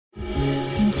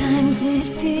Sometimes it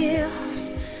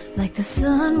feels like the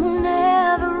sun will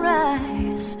never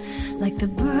rise, like the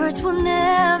birds will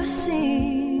never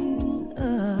sing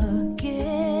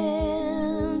again.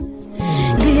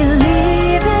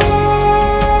 Believe in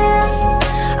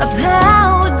a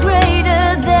power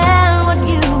greater than what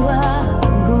you are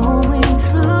going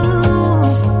through.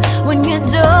 When you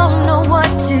don't know what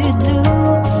to do,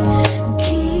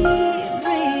 keep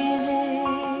breathing.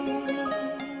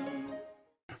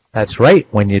 That's right.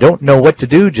 When you don't know what to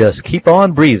do, just keep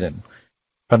on breathing.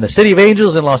 From the City of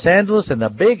Angels in Los Angeles and the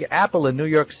Big Apple in New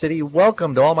York City,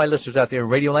 welcome to all my listeners out there in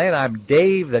Radio Land. I'm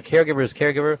Dave, the caregiver's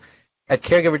caregiver, at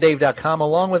caregiverdave.com,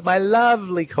 along with my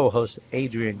lovely co-host,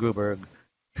 Adrian Gruberg,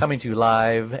 coming to you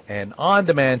live and on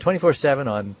demand 24/7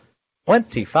 on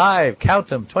 25, count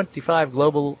them, 25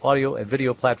 global audio and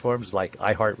video platforms like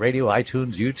iHeartRadio,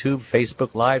 iTunes, YouTube,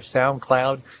 Facebook Live,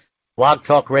 SoundCloud, Blog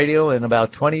Talk Radio, and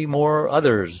about 20 more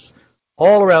others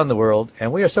all around the world.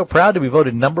 And we are so proud to be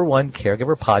voted #1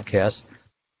 caregiver podcast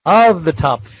of the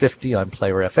top 50 on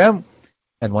Player FM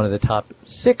and one of the top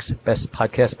 6 best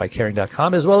podcasts by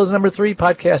caring.com, as well as #3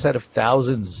 podcast out of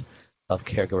thousands of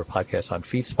caregiver podcasts on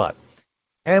FeedSpot.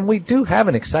 And we do have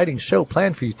an exciting show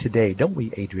planned for you today, don't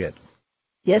we, Adrian?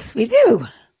 Yes, we do.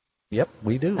 Yep,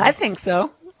 we do. I think so.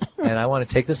 And I want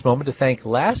to take this moment to thank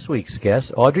last week's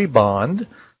guest, Audrey Bond,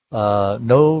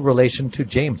 no relation to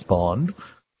James Bond,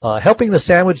 helping the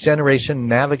sandwich generation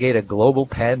navigate a global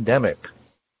pandemic.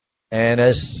 And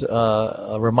as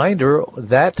a reminder,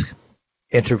 that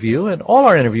interview and all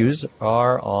our interviews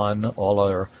are on all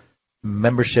our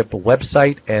membership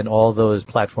website and all those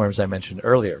platforms I mentioned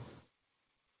earlier.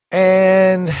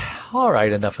 And all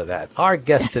right, enough of that. Our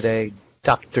guest today,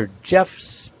 Dr. Jeff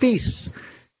Spiess,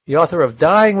 the author of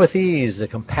Dying with Ease, a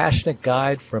compassionate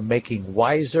guide for making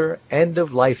wiser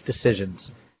end-of-life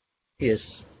decisions. He has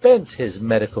spent his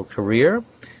medical career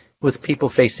with people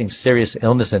facing serious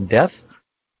illness and death,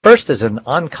 first as an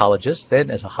oncologist,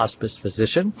 then as a hospice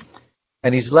physician,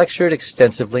 and he's lectured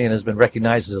extensively and has been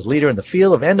recognized as a leader in the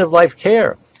field of end-of-life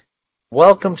care.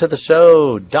 Welcome to the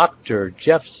show, Dr.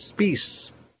 Jeff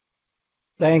Spiess.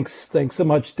 Thanks so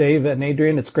much, Dave and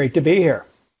Adrian. It's great to be here.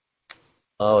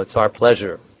 Oh, it's our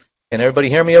pleasure. Can everybody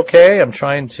hear me okay? I'm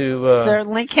trying to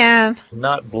Certainly can.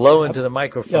 not blow into the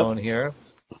microphone here.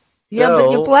 Yeah, So,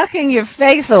 but you're blocking your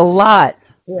face a lot.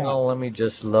 well, let me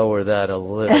just lower that a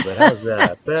little bit. How's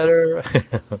that? Better?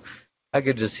 I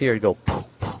could just hear it go, poof,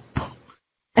 poof, poof,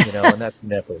 and that's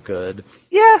never good.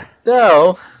 Yeah.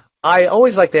 So I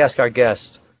always like to ask our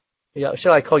guests,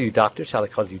 shall I call you Doctor? Shall I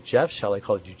call you Jeff? Shall I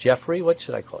call you Jeffrey? What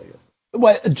should I call you?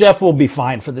 Well, Jeff will be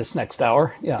fine for this next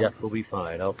hour. Yeah. Jeff will be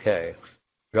fine. Okay.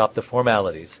 Drop the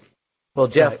formalities. Well,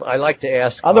 Jeff, Right. I like to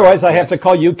ask. Otherwise, I have to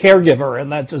call you caregiver,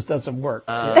 and that just doesn't work.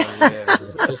 Yeah,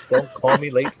 just don't call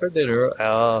me late for dinner.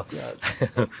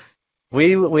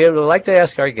 We would like to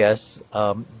ask our guests,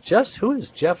 just who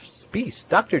is Jeff Spiess,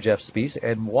 Dr. Jeff Spiess,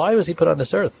 and why was he put on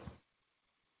this earth?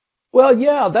 Well,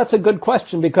 yeah, that's a good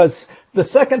question, because the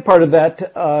second part of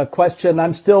that question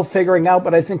I'm still figuring out,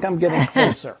 but I think I'm getting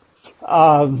closer.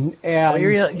 Well,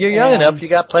 you're young enough. You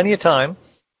got plenty of time.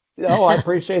 Oh, I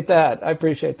appreciate that.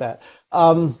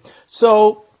 I'm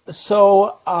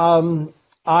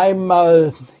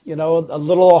a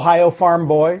little Ohio farm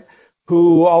boy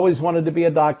who always wanted to be a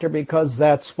doctor because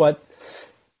that's what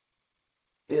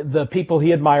the people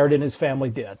he admired in his family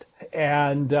did.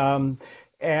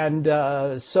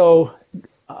 So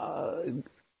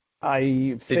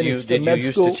I finished Did you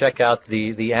used school. to check out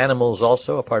the animals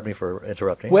also? Pardon me for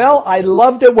interrupting. Well, I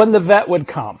loved it when the vet would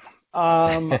come.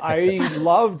 I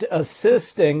loved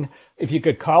assisting, if you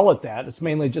could call it that. It's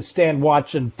mainly just stand,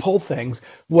 watch, and pull things.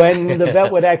 When the vet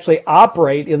would actually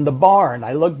operate in the barn,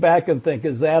 I look back and think,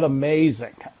 "Is that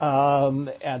amazing?"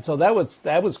 And so that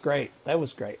was great. That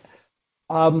was great.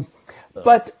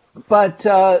 But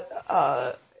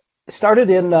started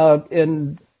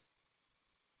in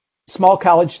small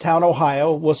college town,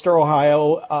 Ohio, Worcester,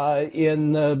 Ohio,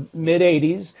 in the mid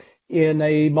 '80s in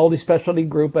a multi-specialty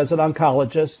group as an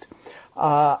oncologist.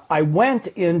 I went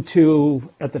into,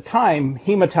 at the time,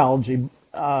 hematology,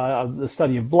 the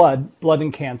study of blood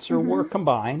and cancer were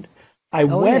combined. I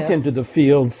went into the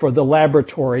field for the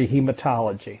laboratory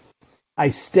hematology. I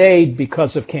stayed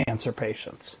because of cancer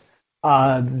patients.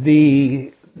 That's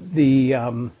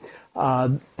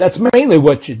mainly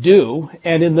what you do.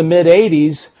 And in the mid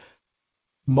 80s,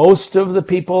 most of the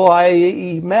people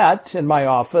I met in my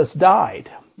office died.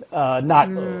 Not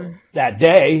that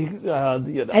day.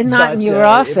 And not in your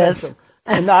office.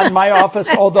 And not in my office,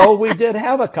 although we did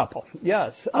have a couple.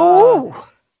 Yes.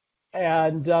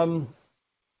 And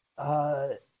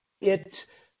it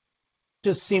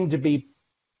just seemed to be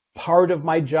part of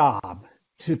my job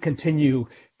to continue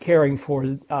caring for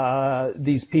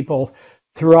these people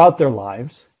throughout their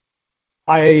lives.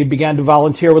 I began to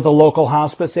volunteer with a local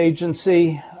hospice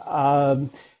agency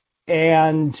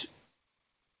and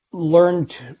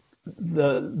learned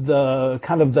the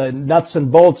kind of the nuts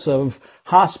and bolts of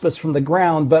hospice from the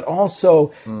ground, but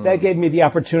also that gave me the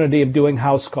opportunity of doing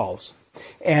house calls.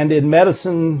 And in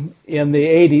medicine in the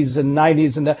 80s and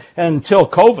 90s and until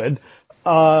COVID,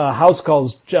 house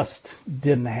calls just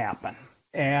didn't happen.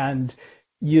 And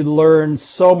you learn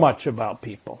so much about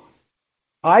people.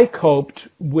 I coped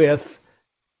with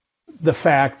the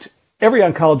fact, every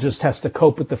oncologist has to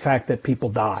cope with the fact that people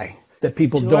die, that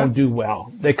people don't do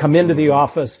well. They come into the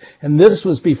office, and this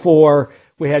was before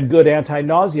we had good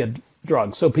anti-nausea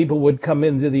drugs. So people would come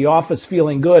into the office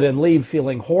feeling good and leave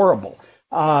feeling horrible,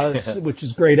 which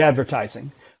is great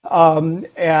advertising.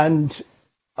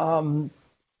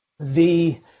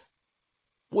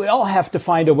 We all have to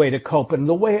find a way to cope. And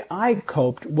the way I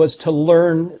coped was to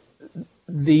learn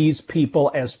these people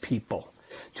as people,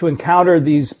 to encounter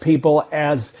these people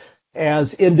as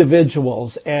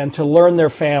individuals, and to learn their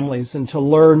families, and to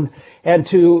learn, and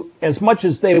to, as much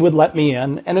as they would let me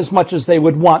in, and as much as they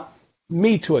would want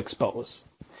me to expose.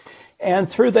 And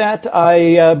through that,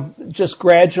 I just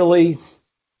gradually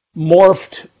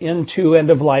morphed into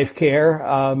end-of-life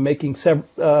care, making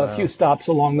a few stops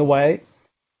along the way.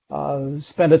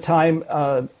 Spent a time,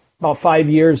 about 5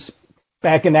 years,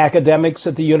 back in academics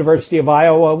at the University of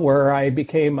Iowa, where I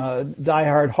became a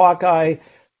diehard Hawkeye.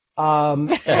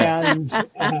 And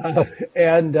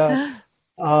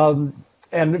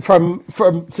from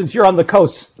since you're on the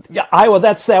coast, Iowa,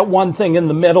 that's that one thing in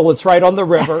the middle. It's right on the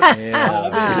river.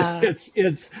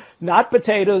 It's not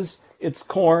potatoes, it's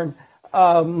corn.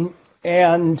 But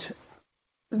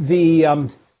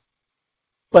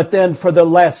then for the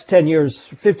last 10 years,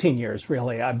 15 years,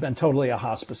 really, I've been totally a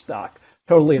hospice doc,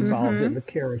 totally involved in the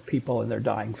care of people in their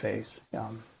dying phase.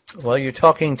 Well, you're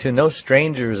talking to no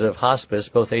strangers of hospice.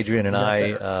 Both Adrian and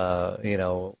I,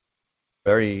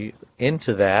 very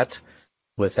into that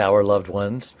with our loved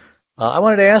ones. I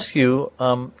wanted to ask you,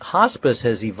 hospice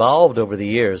has evolved over the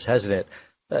years, hasn't it?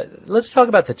 Let's talk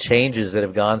about the changes that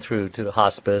have gone through to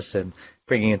hospice and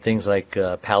bringing in things like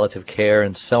palliative care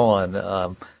and so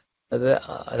on.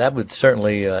 That would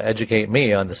certainly educate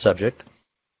me on the subject.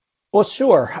 Well,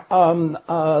 sure.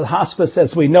 Hospice,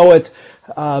 as we know it,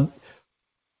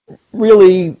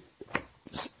 really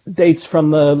dates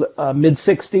from the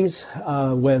mid-'60s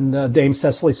when Dame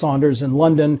Cecily Saunders in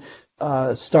London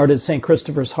started St.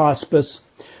 Christopher's Hospice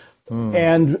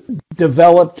and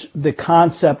developed the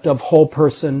concept of whole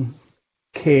person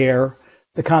care,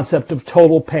 the concept of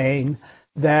total pain,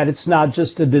 that it's not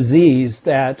just a disease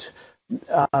that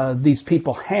these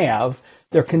people have.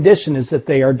 Their condition is that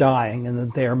they are dying and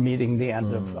that they are meeting the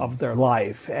end of their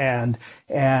life and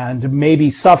maybe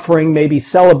suffering, maybe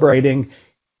celebrating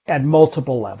at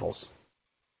multiple levels.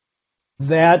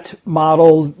 That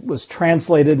model was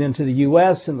translated into the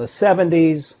U.S. in the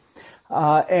 70s,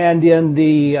 and in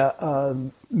the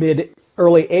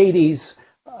early 80s,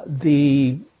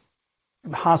 the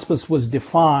hospice was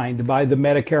defined by the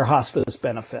Medicare hospice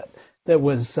benefit that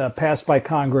was passed by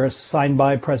Congress, signed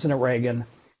by President Reagan,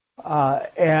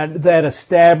 and that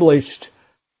established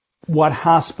what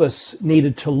hospice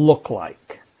needed to look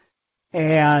like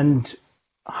and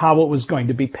how it was going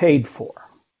to be paid for.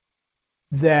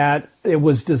 That it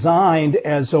was designed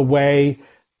as a way,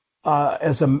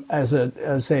 as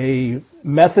a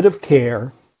method of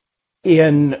care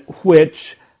in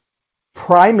which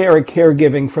primary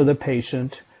caregiving for the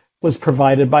patient was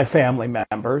provided by family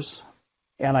members.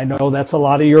 And I know that's a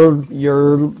lot of your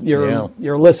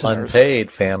listeners.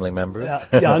 Unpaid family members.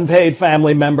 Unpaid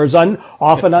family members,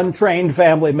 often untrained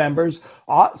family members,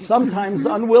 sometimes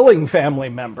unwilling family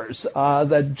members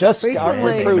that just got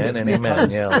recruited. Amen.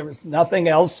 There was nothing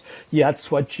else, yet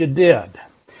it's what you did.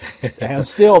 And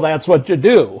still, that's what you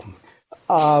do.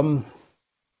 But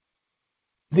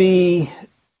the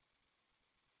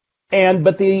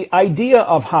idea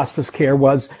of hospice care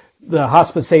was the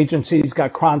hospice agencies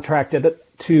got contracted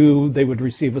they would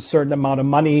receive a certain amount of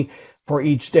money for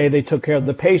each day they took care of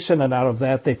the patient, and out of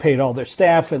that they paid all their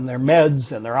staff and their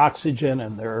meds and their oxygen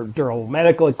and their durable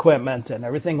medical equipment and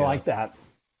everything like that.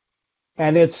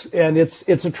 And it's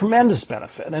a tremendous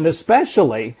benefit, and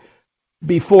especially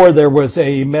before there was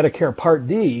a Medicare Part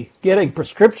D, getting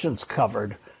prescriptions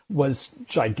covered was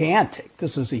gigantic.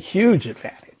 This was a huge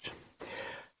advantage.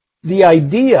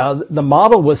 The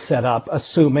model was set up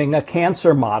assuming a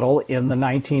cancer model in the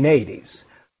 1980s,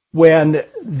 when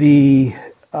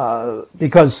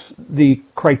because the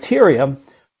criteria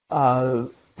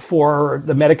for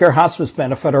the Medicare hospice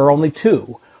benefit are only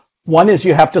two. One is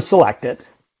you have to select it,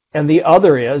 and the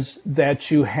other is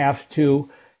that you have to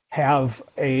have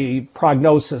a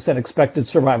prognosis, an expected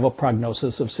survival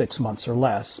prognosis of 6 months or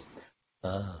less.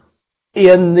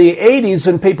 In the 80s,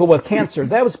 when people with cancer,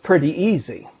 that was pretty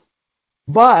easy.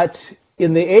 But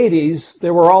in the 80s,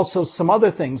 there were also some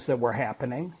other things that were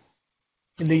happening.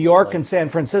 In New York and San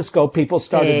Francisco, people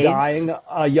started dying,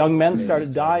 young men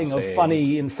started dying of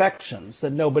funny infections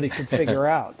that nobody could figure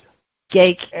out.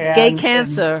 Gay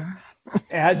cancer.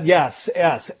 And yes,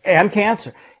 and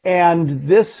cancer.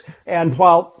 And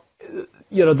while,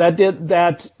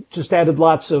 that just added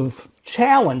lots of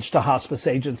challenge to hospice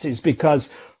agencies, because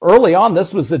early on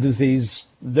this was a disease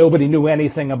nobody knew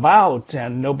anything about,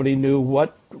 and nobody knew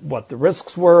what the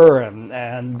risks were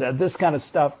and this kind of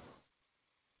stuff.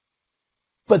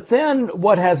 But then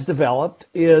what has developed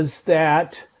is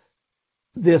that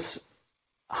this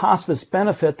hospice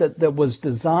benefit that was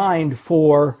designed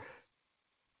for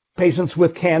patients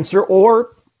with cancer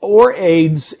or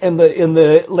AIDS in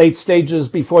the late stages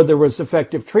before there was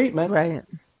effective treatment, right,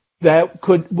 that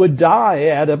would die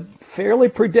at a fairly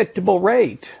predictable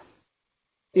rate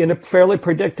in a fairly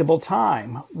predictable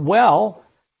time. Well,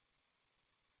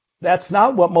 that's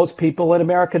not what most people in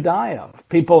America die of.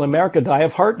 People in America die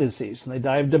of heart disease, and they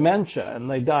die of dementia, and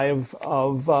they die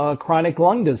of chronic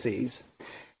lung disease.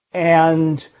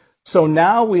 And so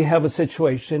now we have a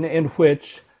situation in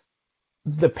which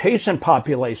the patient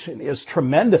population is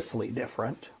tremendously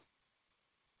different.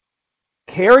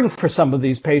 Caring for some of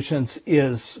these patients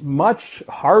is much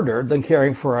harder than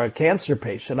caring for a cancer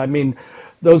patient. I mean,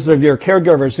 those of your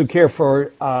caregivers who care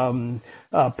for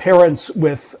parents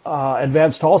with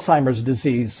advanced Alzheimer's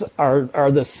disease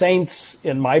are the saints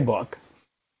in my book.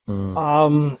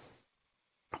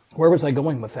 Where was I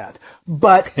going with that?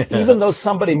 But even though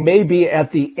somebody may be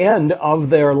at the end of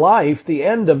their life, the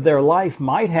end of their life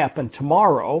might happen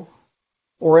tomorrow,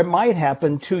 or it might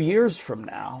happen 2 years from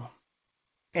now.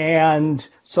 And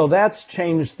so that's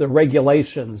changed the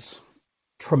regulations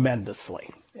tremendously,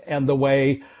 and the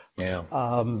way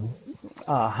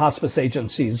hospice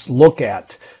agencies look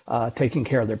at taking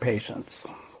care of their patients.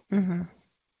 Mm-hmm.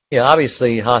 Yeah,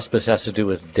 obviously hospice has to do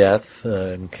with death,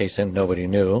 in case nobody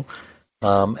knew.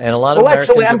 And a lot of Americans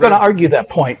actually, I'm going to argue that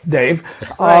point, Dave,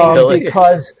 really?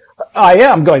 Because I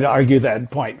am going to argue that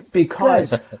point,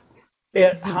 because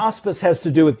hospice has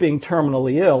to do with being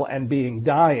terminally ill and being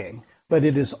dying, but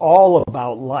it is all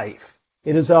about life.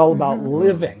 It is all about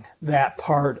living that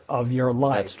part of your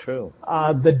life. That's true.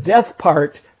 The death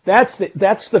part, that's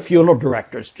the funeral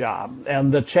director's job,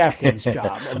 and the chaplain's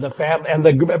job, and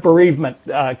the bereavement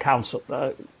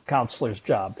counselor's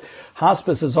job.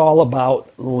 Hospice is all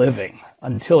about living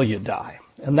until you die,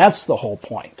 and that's the whole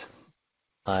point.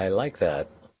 I like that.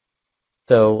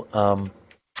 So,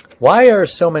 why are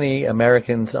so many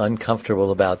Americans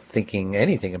uncomfortable about thinking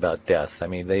anything about death? I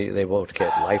mean, they won't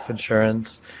get life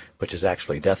insurance, which is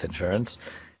actually death insurance,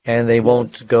 and they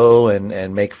won't go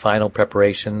and make final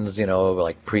preparations,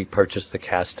 like pre-purchase the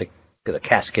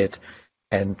casket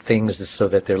and things so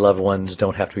that their loved ones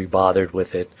don't have to be bothered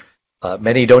with it.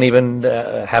 Many don't even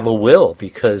have a will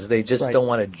because they just don't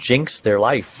want to jinx their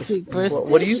life.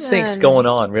 What do you think's going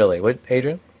on, really? What,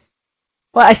 Adrian?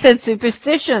 Well, I said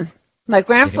superstition. My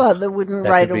grandfather wouldn't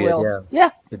write a will.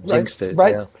 It jinxed it.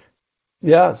 Right.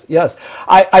 Yeah. Yes.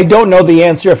 I don't know the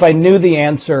answer. If I knew the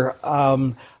answer,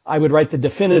 I would write the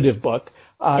definitive book.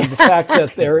 The fact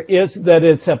that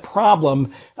it's a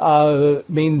problem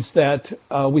means that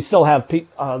we still have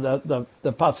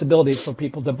the possibility for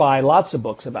people to buy lots of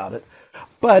books about it.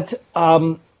 But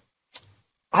I'm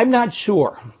not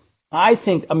sure. I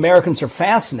think Americans are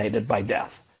fascinated by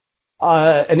death.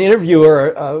 An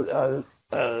interviewer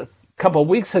a couple of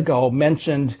weeks ago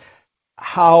mentioned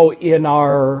how in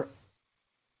our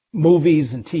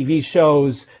movies and TV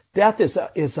shows, death is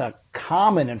a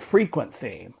common and frequent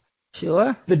theme.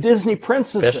 Sure. The Disney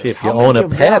princesses. Especially if you own a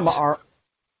pet.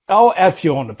 If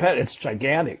you own a pet, it's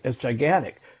gigantic. It's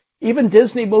gigantic. Even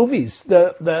Disney movies,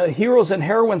 the heroes and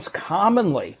heroines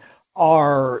commonly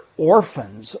are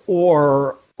orphans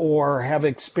or have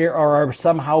or are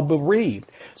somehow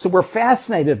bereaved. So we're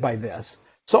fascinated by this.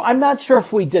 So I'm not sure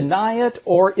if we deny it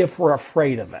or if we're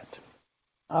afraid of it.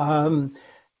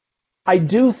 I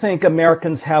do think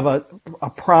Americans have a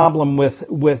problem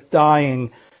with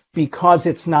dying because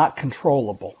it's not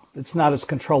controllable. It's not as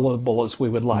controllable as we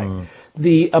would like.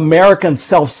 The American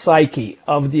self-psyche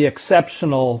of the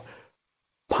exceptional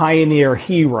pioneer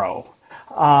hero,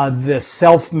 the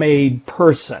self-made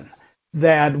person,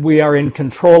 that we are in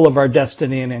control of our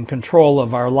destiny and in control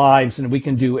of our lives, and we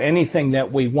can do anything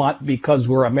that we want because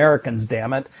we're Americans,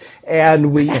 damn it,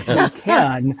 and we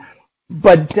can.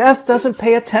 But death doesn't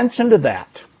pay attention to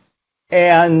that.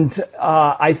 And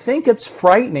I think it's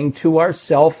frightening to our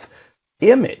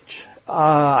self-image.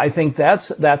 I think that's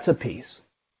a piece.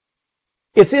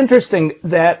 It's interesting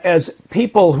that as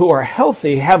people who are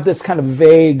healthy have this kind of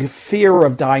vague fear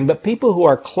of dying, but people who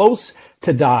are close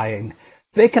to dying,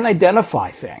 they can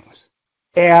identify things.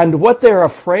 And what they're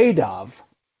afraid of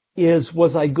is,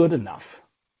 was I good enough?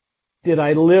 Did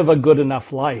I live a good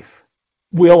enough life?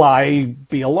 Will I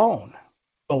be alone?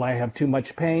 Will I have too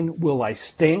much pain? Will I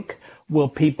stink? Will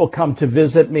people come to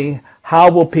visit me?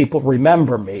 How will people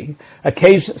remember me?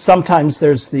 Sometimes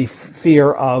there's the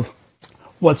fear of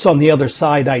what's on the other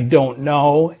side I don't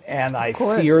know, and I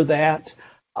fear that.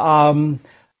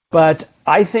 But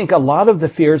I think a lot of the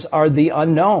fears are the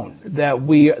unknown, that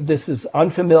this is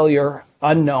unfamiliar,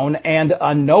 unknown, and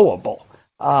unknowable.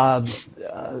 And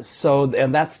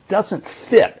that doesn't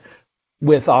fit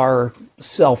with our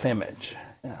self-image.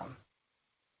 Yeah.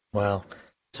 Wow.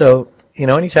 So,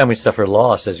 anytime we suffer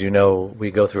loss, as you know,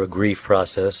 we go through a grief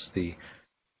process, the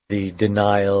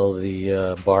denial,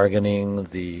 the bargaining,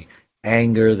 the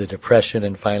anger, the depression,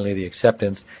 and finally the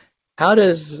acceptance. How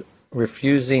does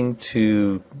refusing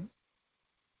to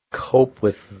cope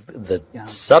with the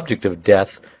subject of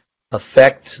death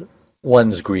affect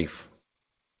one's grief?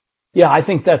 Yeah, I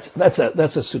think that's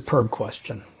a superb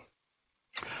question.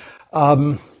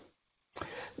 I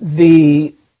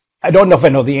don't know if I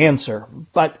know the answer,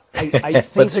 but I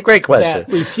think it's a great question.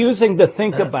 That refusing to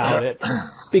think about it,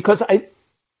 because I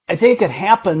think it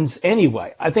happens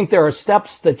anyway. I think there are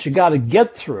steps that you got to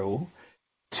get through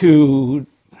to,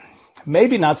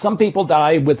 maybe not, some people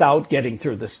die without getting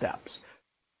through the steps.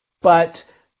 But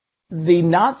the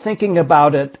not thinking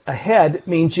about it ahead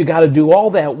means you got to do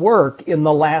all that work in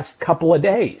the last couple of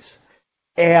days.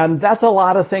 And that's a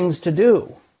lot of things to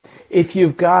do. If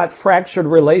you've got fractured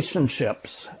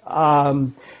relationships,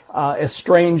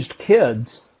 estranged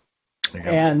kids,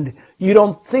 and you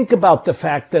don't think about the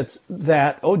fact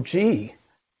that oh gee,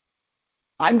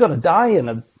 I'm going to die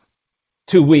in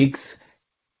 2 weeks,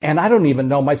 and I don't even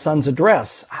know my son's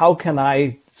address. How can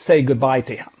I say goodbye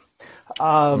to him?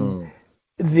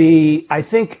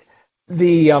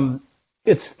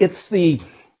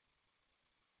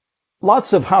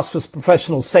 Lots of hospice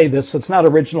professionals say this, so it's not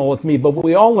original with me, but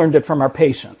we all learned it from our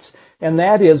patients. And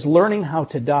that is, learning how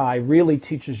to die really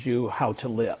teaches you how to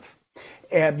live.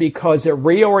 And because it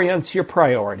reorients your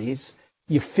priorities,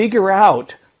 you figure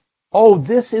out, oh,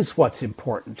 this is what's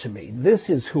important to me.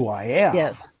 This is who I am.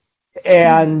 Yes.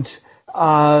 And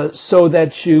so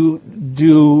that you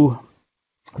do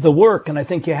the work, and I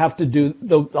think you have to do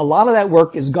a lot of that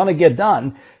work is going to get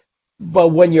done, but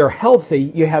when you're healthy,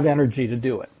 you have energy to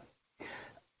do it.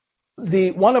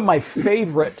 One of my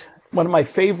favorite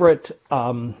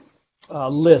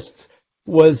lists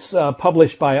was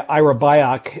published by Ira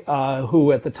Byock,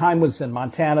 who at the time was in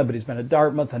Montana, but he's been at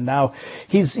Dartmouth, and now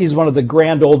he's one of the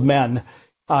grand old men.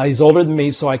 He's older than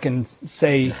me, so I can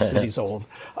say that he's old,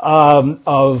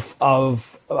 of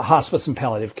hospice and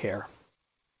palliative care,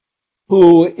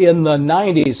 who in the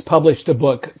 90s published a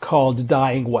book called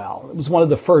Dying Well. It was one of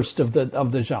the first of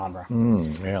the genre.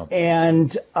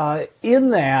 And in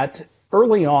that,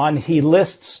 early on, he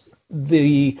lists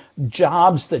the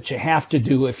jobs that you have to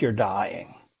do if you're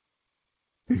dying.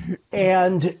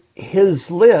 And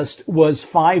his list was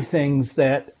 5 things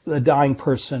that the dying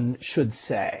person should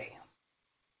say.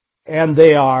 And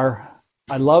they are,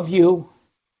 I love you,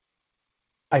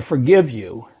 I forgive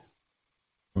you,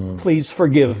 please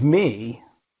forgive me,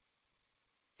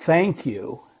 thank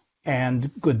you, and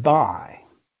goodbye.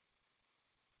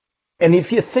 And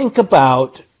if you think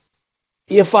about,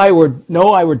 if I knew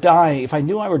I were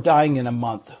dying in a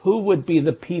month, who would be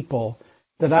the people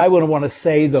that I would want to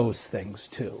say those things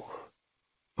to?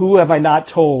 Who have I not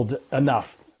told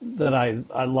enough that I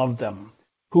love them?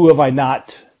 Who have I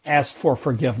not asked for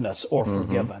forgiveness or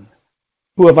forgiven?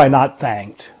 Who have I not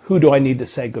thanked? Who do I need to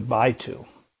say goodbye to?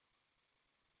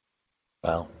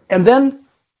 Wow. And then,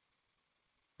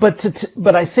 but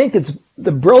I think it's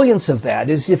the brilliance of that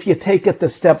is if you take it the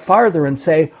step farther and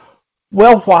say,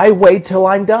 well, why wait till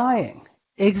I'm dying?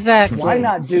 Exactly. Why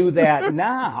not do that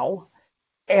now?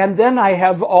 And then I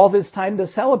have all this time to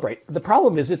celebrate. The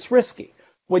problem is it's risky.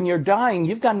 When you're dying,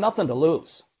 you've got nothing to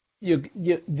lose. You're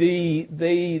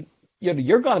going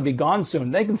to be gone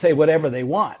soon. They can say whatever they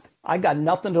want. I got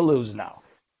nothing to lose now.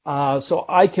 So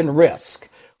I can risk.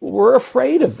 We're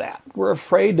afraid of that. We're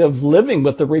afraid of living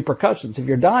with the repercussions. If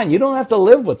you're dying, you don't have to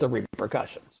live with the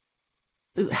repercussions.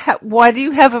 Why do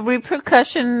you have a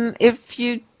repercussion if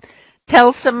you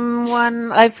tell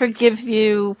someone, I forgive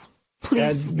you,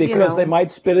 please? Because they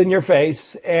might spit in your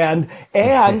face, and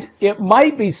it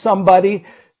might be somebody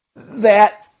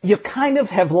that you kind of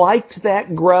have liked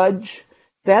that grudge.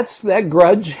 That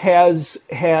grudge has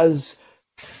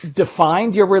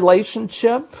defined your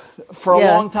relationship for a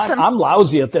long time. I'm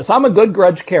lousy at this. I'm a good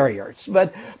grudge carrier,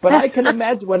 but I can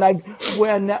imagine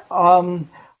when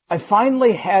I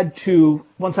finally had to,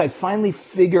 once I finally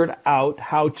figured out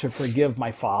how to forgive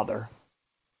my father.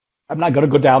 I'm not going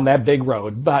to go down that big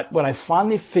road, but when I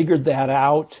finally figured that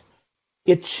out,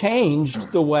 it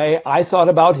changed the way I thought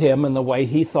about him and the way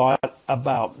he thought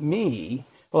about me.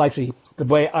 Well, actually, the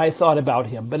way I thought about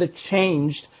him, but it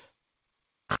changed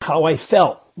how I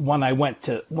felt when I went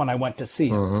to see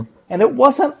him. Mm-hmm. And it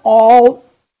wasn't all,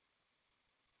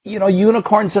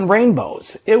 unicorns and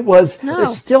rainbows.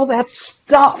 There's still that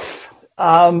stuff.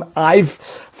 I've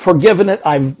forgiven it.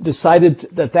 I've decided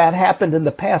that happened in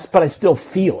the past, but I still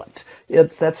feel it.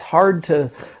 That's hard to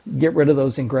get rid of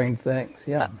those ingrained things.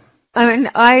 Yeah. I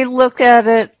mean, I look at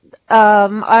it.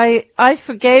 I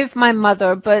forgave my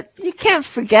mother, but you can't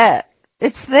forget.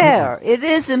 It's there. It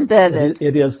is embedded.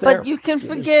 It is there. But you can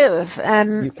forgive,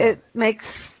 and it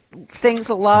makes things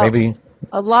a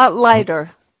lot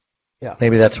lighter. Yeah.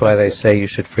 Maybe that's why they say you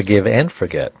should forgive and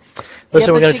forget.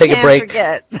 Listen, we're going to take a break.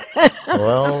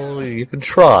 Well, you can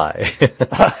try.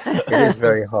 It is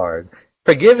very hard.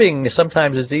 Forgiving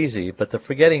sometimes is easy, but the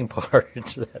forgetting part,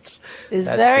 that's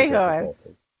very hard.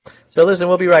 So listen,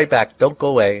 we'll be right back. Don't go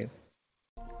away.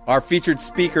 Our featured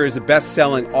speaker is a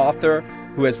best-selling author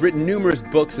who has written numerous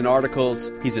books and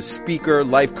articles. He's a speaker,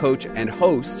 life coach, and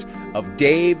host of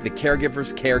Dave, the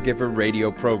Caregiver's Caregiver radio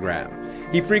program.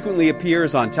 He frequently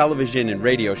appears on television and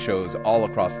radio shows all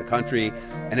across the country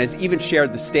and has even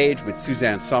shared the stage with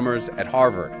Suzanne Summers at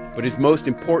Harvard. But his most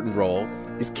important role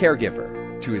is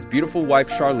caregiver to his beautiful wife,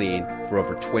 Charlene, for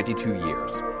over 22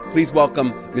 years. Please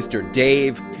welcome Mr.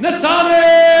 Dave Nasani!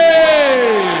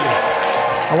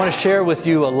 I want to share with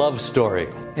you a love story.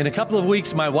 In a couple of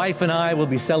weeks, my wife and I will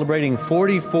be celebrating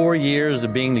 44 years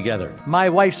of being together. My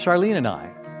wife, Charlene, and I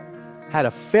had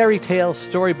a fairy tale,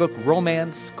 storybook,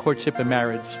 romance, courtship, and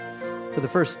marriage for the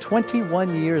first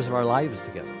 21 years of our lives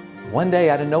together. One day,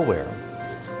 out of nowhere,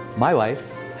 my wife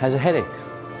has a headache,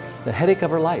 the headache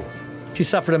of her life. She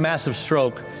suffered a massive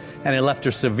stroke, and it left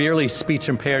her severely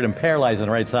speech-impaired and paralyzed on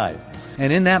the right side.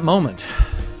 And in that moment,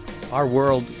 our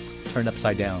world turned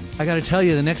upside down. I got to tell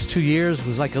you, the next 2 years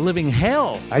was like a living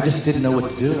hell. I just didn't know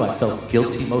what to do. I felt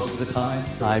guilty most of the time.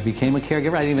 I became a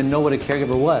caregiver. I didn't even know what a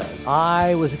caregiver was.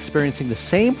 I was experiencing the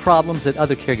same problems that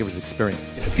other caregivers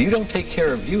experience. If you don't take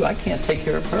care of you, I can't take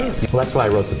care of her. Well, that's why I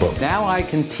wrote the book. Now I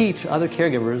can teach other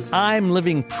caregivers. I'm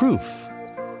living proof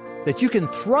that you can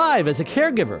thrive as a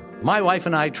caregiver. My wife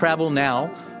and I travel now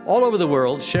all over the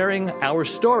world sharing our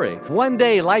story. One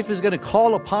day, life is going to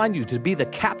call upon you to be the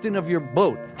captain of your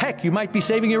boat. Heck, you might be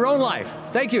saving your own life.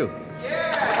 Thank you.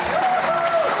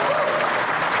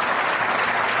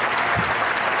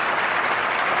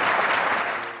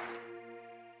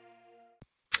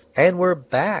 And we're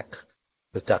back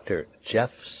with Dr.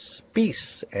 Jeff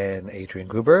Spiess and Adrienne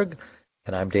Gruberg.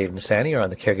 And I'm Dave Nasani. You're on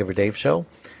the Caregiver Dave Show.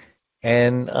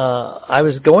 And I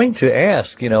was going to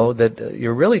ask, that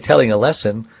you're really telling a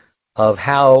lesson of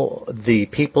how the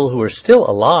people who are still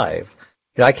alive,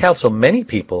 I counsel many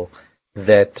people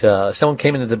that someone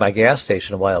came into my gas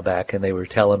station a while back and they were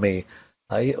telling me,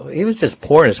 he was just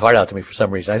pouring his heart out to me for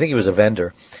some reason. I think he was a vendor.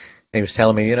 And he was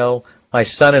telling me, my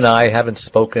son and I haven't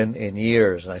spoken in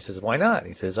years. And I says, why not?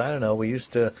 He says, I don't know. We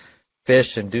used to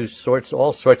fish and do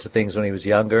all sorts of things when he was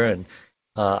younger. And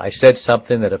I said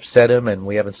something that upset him, and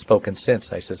we haven't spoken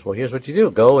since. I says, well, here's what you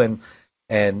do. Go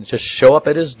and just show up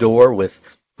at his door with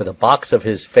a box of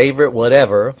his favorite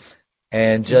whatever,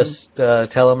 and just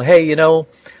tell him, hey,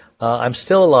 I'm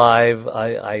still alive.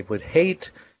 I would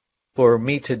hate for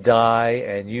me to die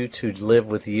and you to live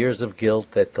with years of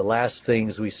guilt that the last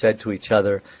things we said to each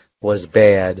other was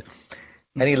bad.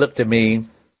 And he looked at me,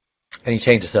 and he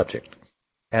changed the subject.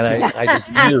 And I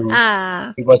just knew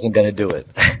he wasn't going to do it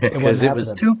because it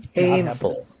was too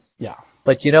painful. Yeah.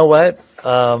 But you know what?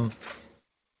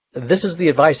 This is the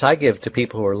advice I give to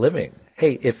people who are living.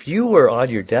 Hey, if you were on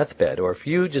your deathbed, or if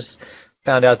you just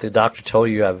found out the doctor told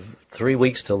you have 3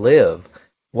 weeks to live,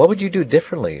 what would you do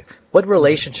differently? What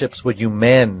relationships would you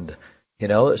mend?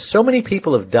 So many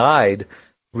people have died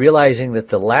realizing that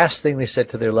the last thing they said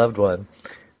to their loved one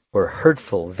were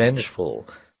hurtful, vengeful,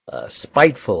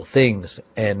 spiteful things,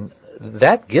 and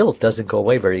that guilt doesn't go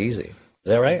away very easy. Is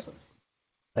that right?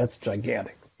 That's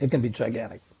gigantic. It can be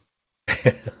gigantic.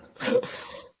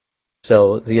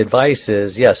 So the advice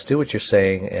is, yes, do what you're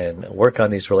saying and work on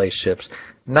these relationships,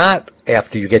 not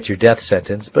after you get your death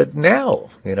sentence, but now,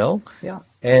 Yeah.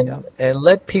 and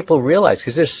let people realize,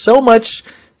 because there's so much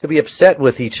to be upset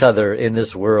with each other in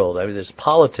this world. I mean, there's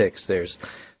politics, there's,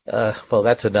 well,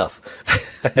 that's enough.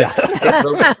 People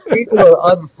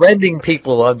are unfriending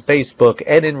people on Facebook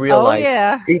and in real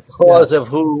life because of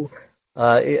who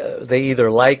they either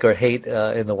like or hate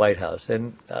in the White House.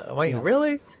 And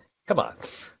really? Come on.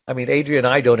 I mean, Adria and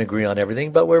I don't agree on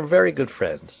everything, but we're very good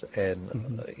friends.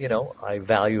 And, I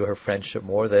value her friendship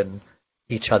more than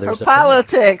each other's for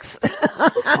politics.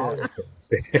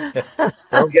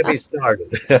 Don't get me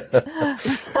started.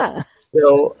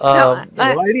 So, why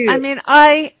do you... I mean,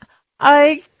 I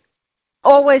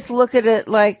always look at it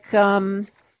like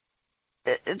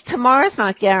tomorrow's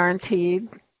not guaranteed.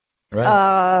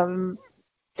 Right.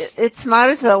 It's not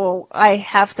as though I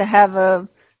have to have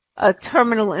a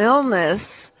terminal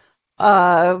illness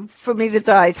for me to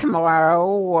die tomorrow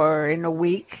or in a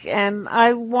week, and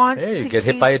I want to get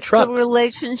hit keep by a truck. The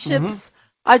relationships.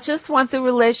 I just want the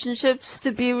relationships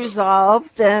to be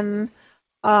resolved and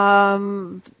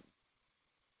to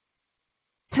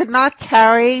not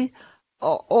carry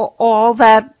all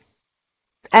that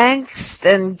angst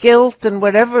and guilt and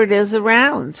whatever it is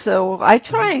around. So I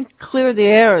try and clear the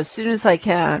air as soon as I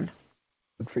can.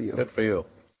 Good for you. Good for you.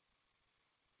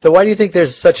 So why do you think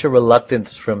there's such a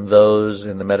reluctance from those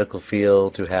in the medical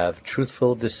field to have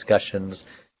truthful discussions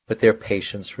with their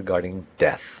patients regarding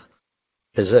death?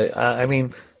 Because, I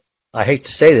mean, I hate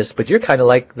to say this, but you're kind of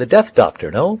like the death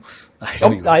doctor, no? I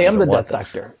am the death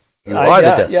doctor. You are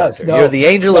the death doctor. You're the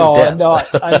angel of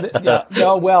death.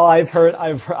 Well, I've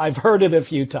heard it a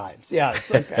few times. Yes.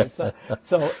 Okay.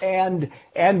 So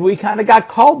and we kind of got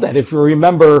called that, if you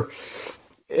remember.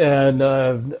 And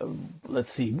let's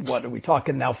see, what are we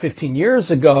talking now? 15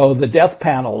 years ago, the death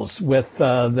panels with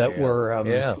that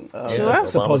were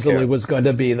supposedly was going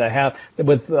to be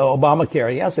with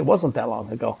Obamacare. Yes, it wasn't that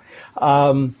long ago.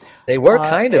 They were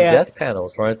kind of death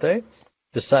panels, weren't they?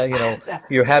 Decide,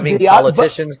 you're having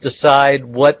politicians decide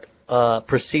what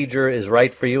procedure is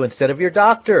right for you instead of your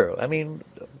doctor. I mean,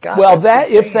 God. Well,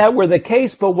 if that were the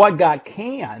case, but what got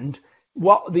canned.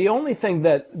 Well, the only thing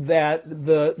that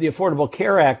the Affordable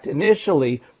Care Act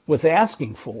initially was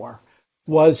asking for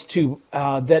was to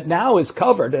that now is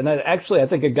covered, and actually I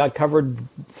think it got covered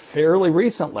fairly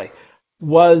recently,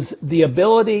 was the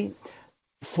ability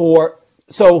for.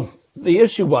 So the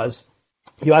issue was,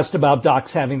 you asked about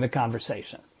docs having the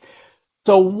conversation.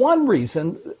 So one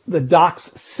reason the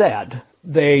docs said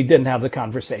they didn't have the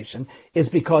conversation is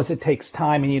because it takes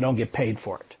time and you don't get paid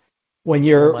for it. When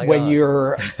it's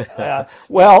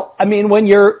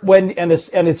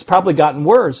probably gotten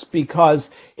worse,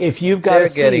 because if you've got they're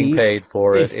getting paid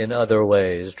for it in other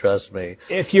ways, trust me.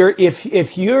 If you're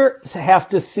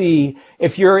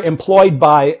employed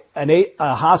by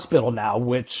a hospital now,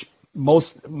 which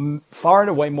far and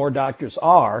away more doctors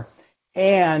are,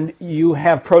 and you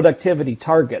have productivity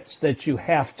targets that you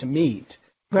have to meet,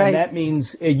 right. And that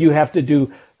means you have to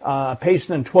do a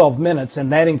patient in 12 minutes,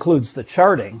 and that includes the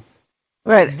charting.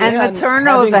 Right, and the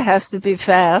turnover has to be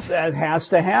fast. That has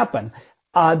to happen.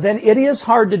 Then it is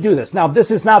hard to do this. Now, this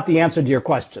is not the answer to your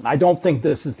question. I don't think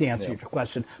this is the answer to your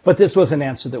question, but this was an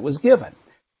answer that was given.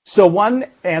 So one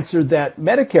answer that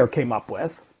Medicare came up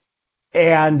with,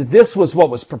 and this was what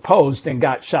was proposed and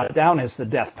got shot down as the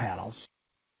death panels,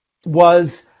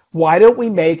 was, why don't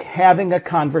we make having a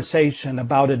conversation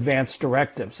about advanced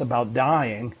directives, about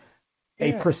dying,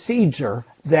 a procedure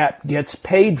that gets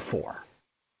paid for?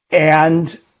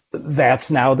 And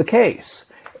that's now the case,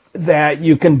 that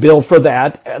you can bill for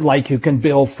that, like you can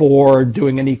bill for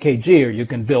doing an EKG, or you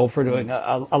can bill for doing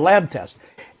a lab test.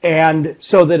 And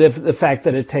so that if the fact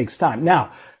that it takes time.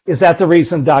 Now, is that the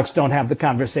reason docs don't have the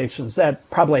conversations? That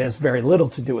probably has very little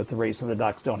to do with the reason the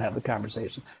docs don't have the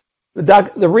conversation.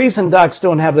 The reason docs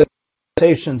don't have the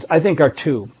conversations, I think, are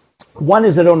two. One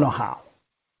is they don't know how.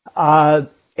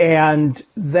 And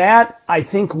that, I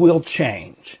think, will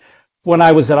change. When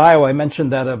I was at Iowa, I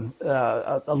mentioned that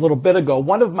a little bit ago.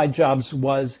 One of my jobs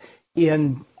was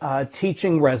in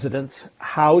teaching residents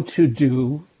how to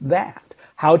do that,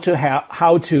 how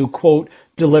to quote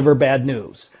deliver bad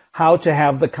news, how to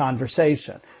have the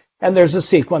conversation. And there's a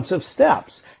sequence of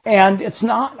steps, and it's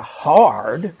not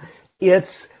hard.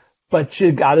 But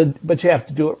you have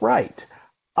to do it right.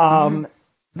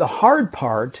 The hard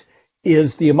part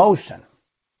is the emotion.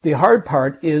 The hard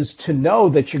part is to know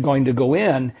that you're going to go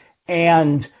in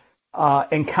and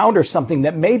encounter something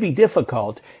that may be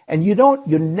difficult, and you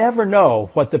never know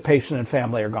what the patient and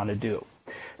family are going to do.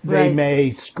 They Right.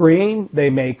 may scream, they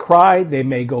may cry, they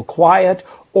may go quiet,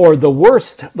 or the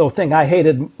worst, the thing I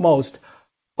hated most,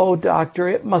 oh, doctor,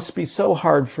 it must be so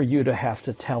hard for you to have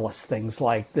to tell us things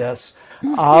like this.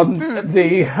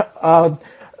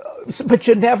 But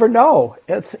you never know.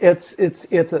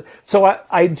 So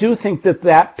I do think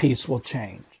that piece will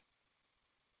change.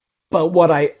 But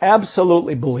what I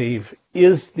absolutely believe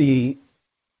is the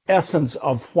essence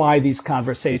of why these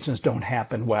conversations don't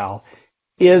happen well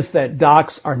is that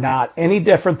docs are not any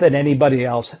different than anybody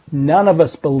else. None of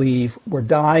us believe we're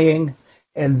dying,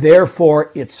 and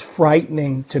therefore it's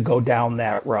frightening to go down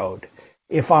that road.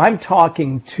 If I'm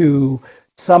talking to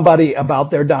somebody about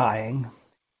their dying,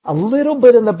 a little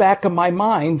bit in the back of my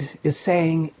mind is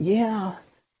saying, yeah,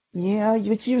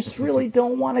 you just really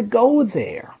don't want to go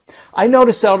there. I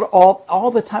notice that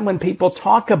all the time when people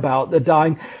talk about the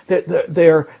dying,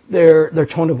 their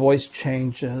tone of voice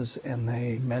changes, and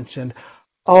they mention,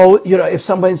 if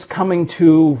somebody's coming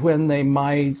to when they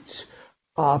might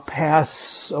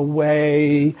pass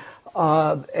away,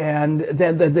 and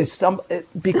then they stumble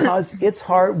because it's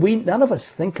hard. None of us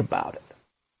think about it.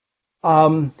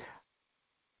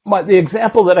 The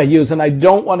example that I use, and I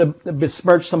don't want to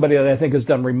besmirch somebody that I think has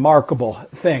done remarkable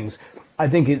things. I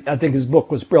think his book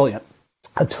was brilliant.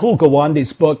 Atul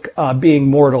Gawande's book, Being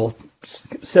Mortal,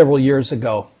 several years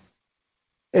ago,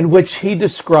 in which he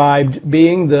described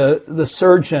being the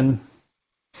surgeon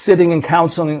sitting and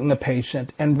counseling the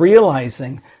patient and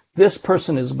realizing this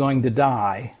person is going to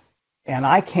die and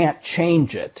I can't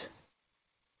change it,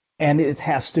 and it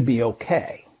has to be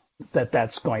okay that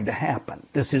that's going to happen.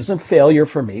 This isn't failure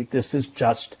for me. This is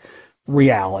just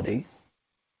reality.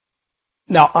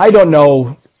 Now, I don't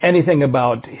know anything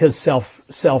about his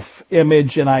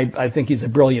self-image, and I think he's a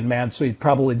brilliant man, so he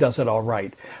probably does it all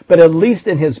right. But at least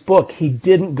in his book, he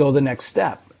didn't go the next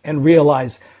step and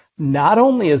realize not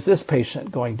only is this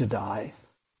patient going to die,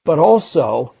 but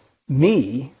also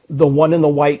me, the one in the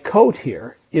white coat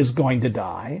here, is going to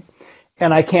die,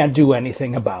 and I can't do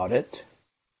anything about it,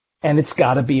 and it's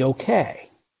got to be okay.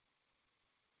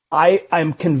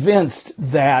 I'm convinced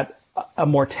that a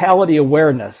mortality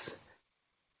awareness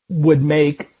would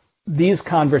make these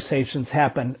conversations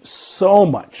happen so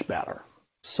much better,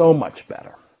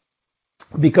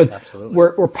 because Absolutely.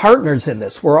 we're partners in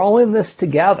this. We're all in this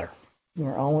together.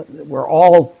 We're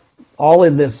all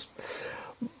in this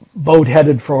boat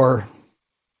headed for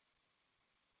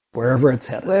wherever it's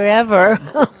headed.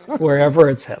 Wherever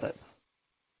it's headed.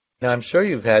 Now, I'm sure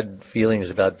you've had feelings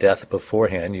about death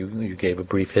beforehand. You gave a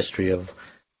brief history of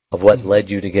what led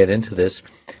you to get into this.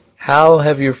 How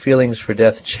have your feelings for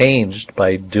death changed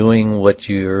by doing what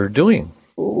you're doing?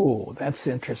 Ooh, that's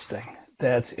interesting.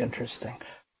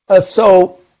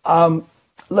 So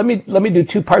let me do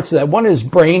two parts of that. One is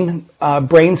brain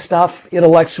stuff,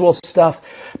 intellectual stuff,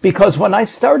 because when I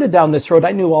started down this road,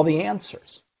 I knew all the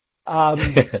answers.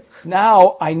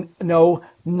 Now I know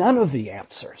none of the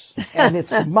answers, and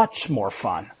it's much more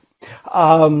fun.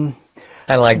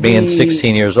 Kind of like being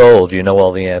 16 years old, you know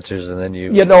all the answers, and then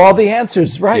you know all the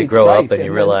answers, right? You grow up and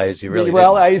you realize you really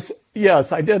didn't.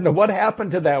 Yes, I didn't know what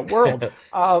happened to that world.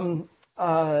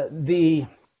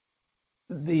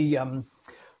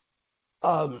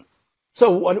 So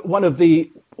one of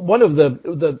the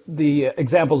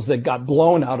examples that got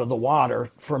blown out of the water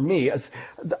for me is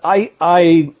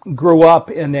I grew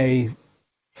up in a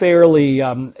fairly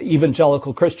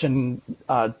evangelical Christian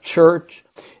church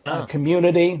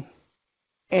community,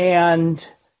 and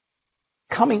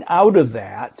coming out of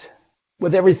that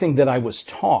with everything that I was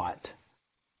taught,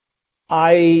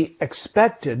 I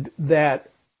expected that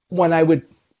when I would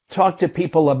talk to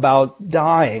people about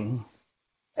dying,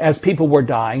 as people were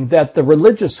dying, that the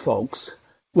religious folks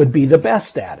would be the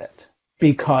best at it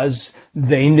because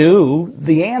they knew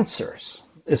the answers,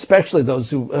 especially those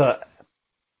who...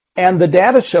 and the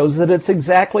data shows that it's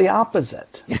exactly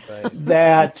opposite. Right.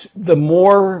 That the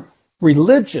more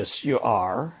religious you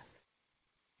are,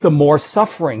 the more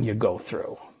suffering you go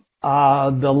through.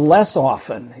 The less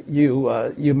often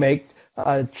you make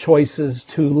choices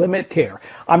to limit care.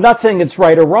 I'm not saying it's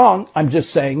right or wrong. I'm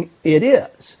just saying it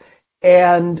is.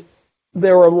 And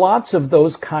there are lots of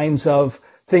those kinds of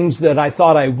things that I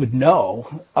thought I would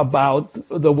know about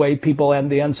the way people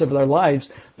end the ends of their lives.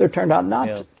 There turned out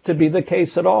not to be the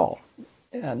case at all.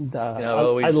 And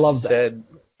I love that.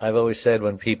 I've always said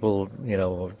when people,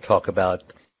 talk about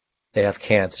they have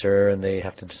cancer and they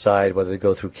have to decide whether to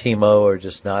go through chemo or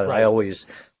just not, right. I always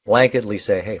blanketly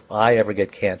say, hey, if I ever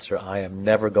get cancer, I am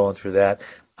never going through that.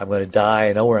 I'm going to die.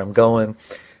 I know where I'm going.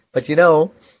 But,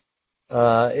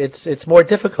 it's more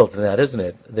difficult than that, isn't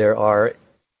it? There are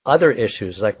other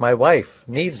issues, like my wife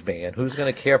needs me, and who's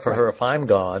going to care for her if I'm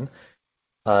gone?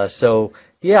 So,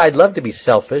 yeah, I'd love to be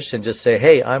selfish and just say,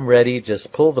 hey, I'm ready,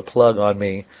 just pull the plug on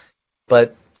me.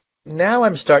 But now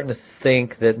I'm starting to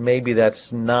think that maybe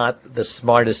that's not the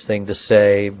smartest thing to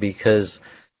say, because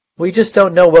we just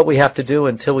don't know what we have to do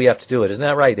until we have to do it. Isn't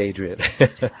that right, Adrian?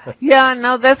 Yeah,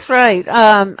 no, that's right.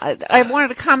 I wanted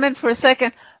to comment for a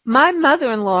second. My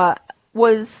mother-in-law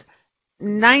was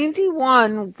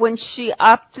 91 when she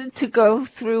opted to go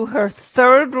through her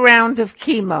third round of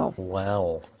chemo.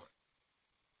 Wow.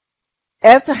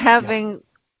 After having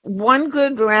one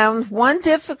good round, one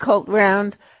difficult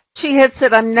round, she had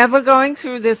said, I'm never going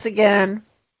through this again.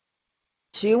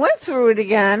 She went through it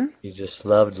again. You just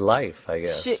loved life, I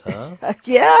guess, huh?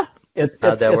 Yeah.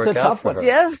 How'd that work a out tough for one. her?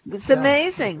 Yeah, it's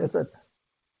amazing.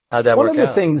 How'd that One work of the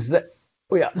out? things that,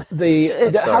 Sorry,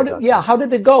 how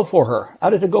did it go for her? How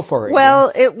did it go for her?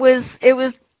 Well, it was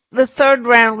the third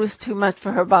round was too much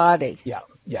for her body. Yeah.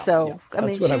 So, I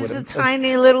mean, That's what she I was a would've-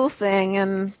 tiny little thing,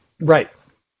 and Right.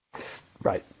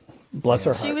 Bless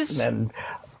her heart. She was- And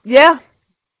yeah.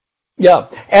 yeah,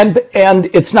 and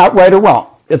it's not right or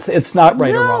wrong. It's not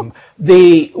right or No. wrong.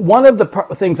 One of the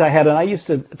things I had, and I used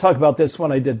to talk about this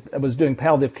when I was doing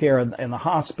palliative care in the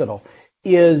hospital,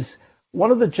 is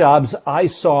one of the jobs I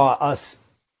saw us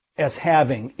as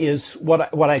having is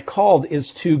what I called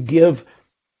is to give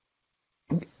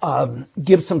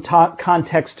some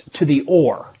context to the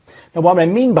or. Now, what I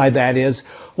mean by that is,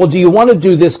 well, do you want to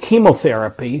do this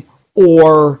chemotherapy,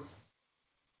 or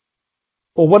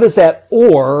what does that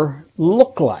or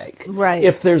look like? Right.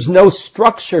 If there's no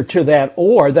structure to that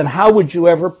or, then how would you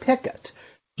ever pick it?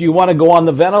 Do you want to go on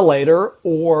the ventilator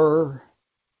or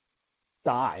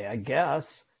die, I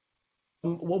guess?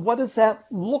 Well, what does that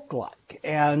look like?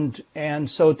 And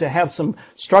so to have some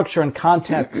structure and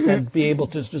context and be able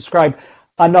to describe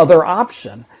another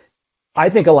option, I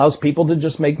think allows people to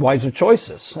just make wiser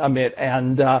choices. I mean,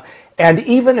 and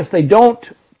even if they don't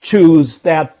choose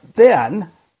that then,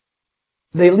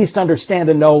 they at least understand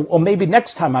and know, well, maybe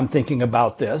next time I'm thinking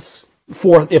about this,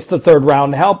 if the third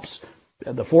round helps,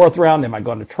 the fourth round, am I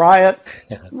going to try it?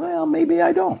 Well, maybe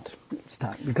I don't. It's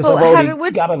time, because I've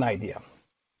already got an idea.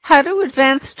 How do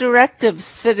advanced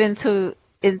directives fit into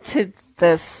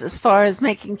this as far as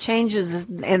making changes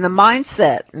in the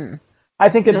mindset? I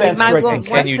think advanced directives.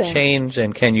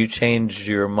 And can you change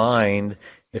your mind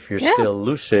if you're still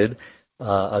lucid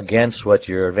against what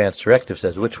your advanced directive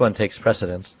says? Which one takes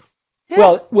precedence?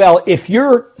 Yeah. Well, if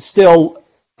you're still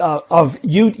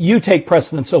you take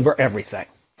precedence over everything,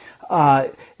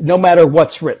 no matter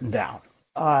what's written down.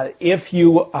 If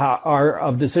you are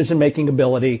of decision-making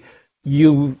ability,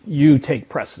 you take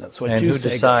precedence. And who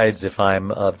decides if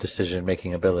I'm of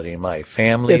decision-making ability? My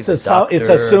family, it's the doctor? It's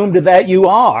assumed that you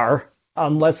are,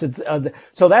 unless it's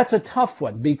so that's a tough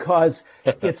one, because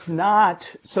it's not.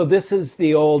 So this is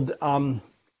the old.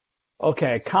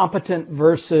 Competent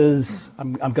versus,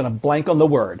 I'm going to blank on the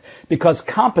word, because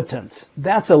competence,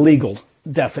 that's a legal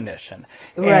definition.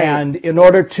 Right. And in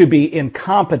order to be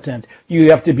incompetent,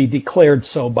 you have to be declared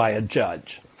so by a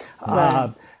judge.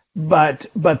 Right. But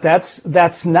that's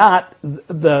not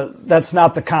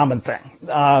the common thing.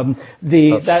 Sound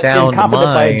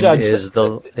mind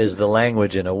is the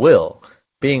language in a will.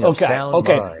 Being of sound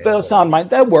mind. But sound mind,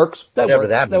 that works. Whatever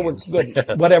that means. works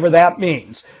good. Whatever that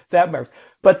means. That works.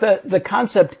 But the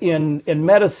concept in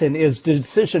medicine is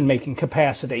decision-making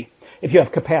capacity. If you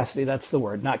have capacity, that's the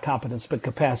word, not competence, but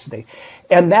capacity.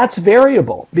 And that's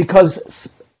variable because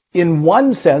in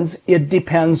one sense, it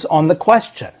depends on the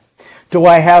question. Do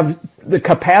I have the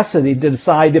capacity to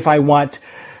decide if I want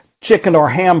chicken or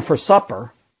ham for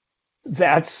supper?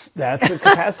 That's a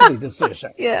capacity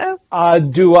decision. Yeah.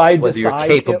 Do I Whether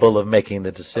decide you're capable of making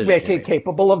the decision?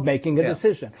 Capable of making a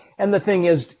decision. And the thing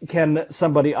is, can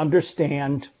somebody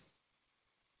understand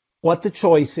what the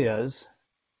choice is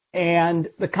and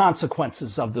the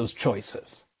consequences of those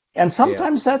choices? And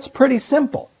sometimes that's pretty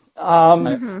simple. I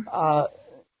remember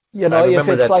if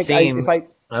it's that like scene.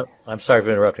 I'm sorry for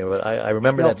interrupting, but I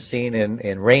remember that scene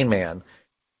in Rain Man,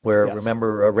 where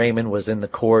remember Raymond was in the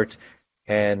court.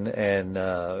 And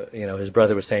his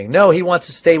brother was saying, no, he wants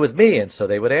to stay with me. And so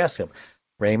they would ask him,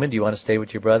 Raymond, do you want to stay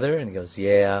with your brother? And he goes,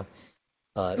 yeah.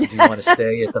 Do you want to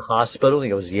stay at the hospital? And he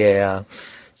goes, yeah.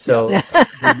 So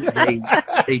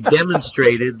they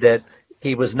demonstrated that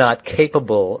he was not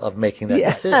capable of making that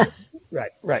decision.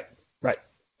 Right.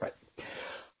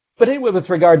 But anyway, with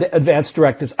regard to advanced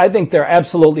directives, I think they're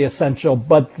absolutely essential,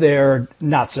 but they're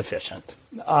not sufficient.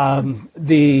 An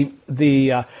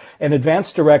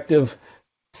advanced directive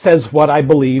says what I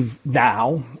believe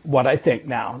now, what I think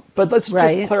now. But let's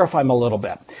just clarify them a little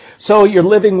bit. So your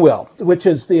living will, which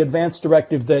is the advance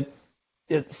directive that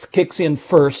it kicks in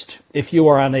first if you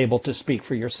are unable to speak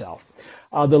for yourself.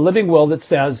 The living will that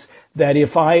says that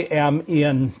if I am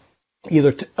in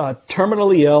either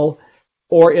terminally ill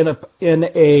or in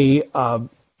a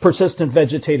persistent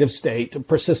vegetative state,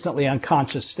 persistently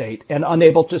unconscious state, and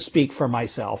unable to speak for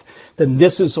myself, then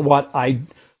this is what I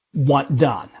want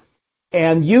done.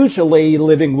 And usually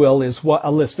living will is a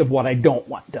list of what I don't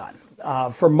want done.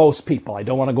 For most people, I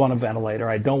don't want to go on a ventilator.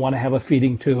 I don't want to have a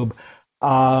feeding tube.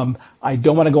 I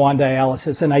don't want to go on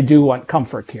dialysis, and I do want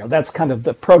comfort care. That's kind of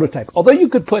the prototype. Although you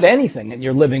could put anything in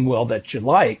your living will that you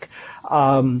like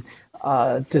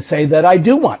to say that I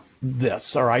do want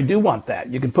this or I do want that.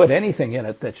 You can put anything in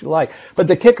it that you like. But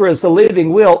the kicker is the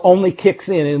living will only kicks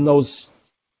in those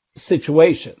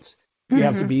situations. You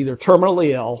have to be either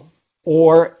terminally ill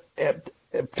or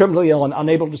terminally ill and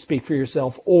unable to speak for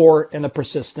yourself, or in a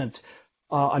persistent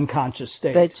unconscious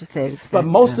state. Vegetative state. But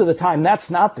most of the time, that's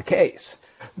not the case.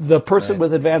 The person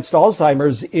with advanced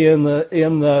Alzheimer's in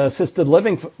the assisted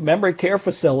living memory care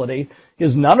facility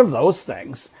is none of those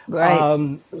things.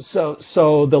 Right.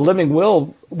 So the living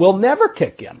will never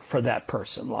kick in for that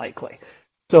person, likely.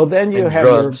 So then you have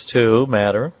drugs too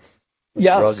matter.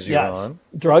 Yes, drugs you're on.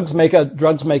 Drugs make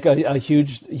a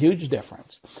huge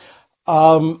difference.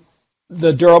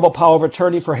 The durable power of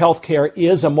attorney for healthcare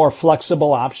is a more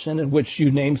flexible option in which you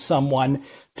name someone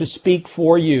to speak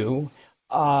for you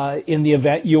in the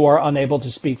event you are unable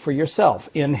to speak for yourself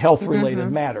in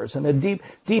health-related matters. And the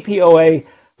DPOA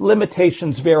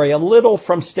limitations vary a little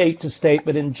from state to state,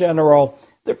 but in general,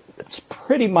 it's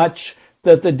pretty much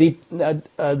that the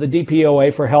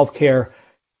DPOA for healthcare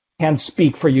can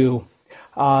speak for you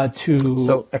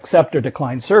to accept or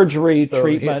decline surgery,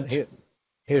 treatment.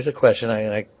 Here's a question.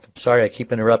 I'm sorry I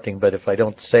keep interrupting, but if I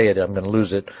don't say it, I'm going to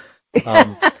lose it.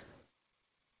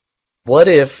 What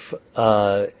if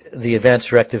the advance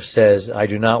directive says I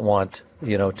do not want,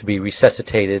 to be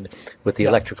resuscitated with the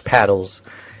electric paddles,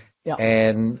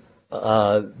 and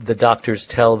the doctors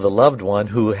tell the loved one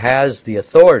who has the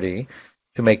authority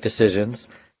to make decisions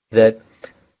that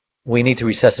we need to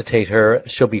resuscitate her.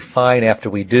 She'll be fine after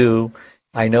we do.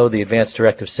 I know the advance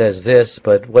directive says this,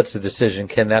 but what's the decision?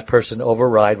 Can that person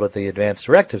override what the advance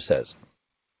directive says?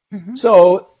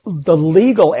 So the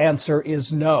legal answer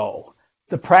is no.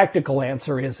 The practical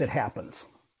answer is it happens.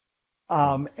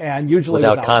 And usually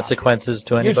without consequences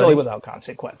to anybody? Usually without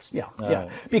consequence, yeah. Right.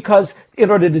 Because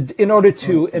in order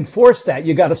to enforce that,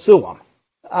 you got to sue them.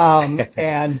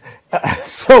 And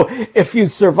so if you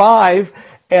survive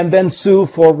and then sue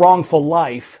for wrongful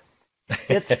life,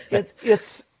 it's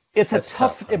a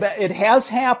tough. It has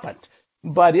happened,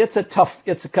 but it's a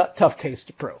tough case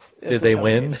to prove. Did they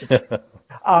win?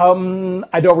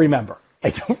 I don't remember.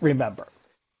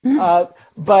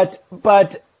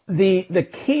 But the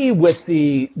key with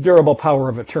the durable power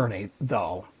of attorney,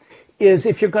 though, is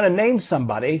if you're going to name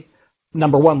somebody,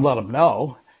 number one, let them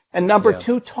know, and number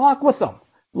two, talk with them.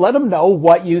 Let them know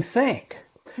what you think.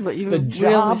 The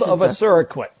job of a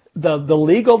surrogate, the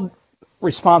legal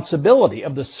responsibility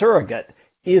of the surrogate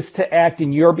is to act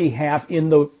in your behalf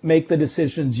make the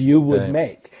decisions you would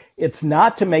make. It's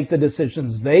not to make the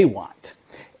decisions they want.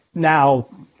 Now,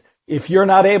 if you're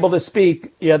not able to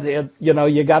speak, you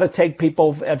got to take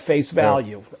people at face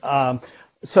value.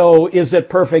 So is it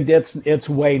perfect? It's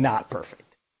way not perfect.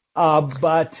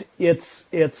 But it's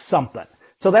something.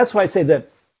 So that's why I say that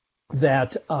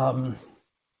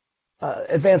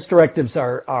advance directives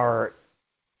are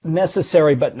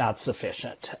necessary but not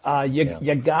sufficient.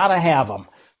 You got to have them.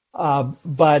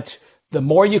 But the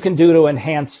more you can do to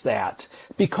enhance that,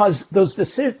 because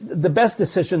the best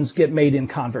decisions get made in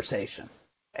conversation.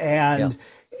 And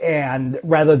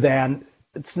rather than,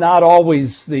 it's not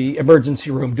always the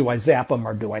emergency room, do I zap them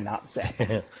or do I not zap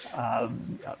them?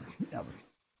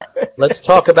 Let's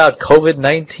talk about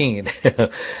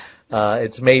COVID-19.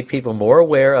 It's made people more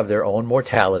aware of their own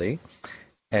mortality.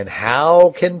 And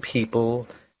how can people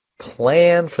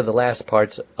plan for the last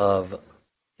parts of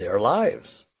their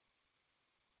lives?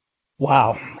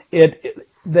 Wow.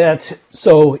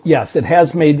 So yes, it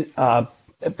has made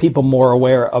people more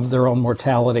aware of their own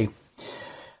mortality.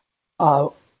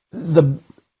 The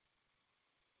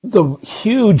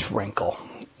huge wrinkle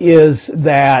is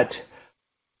that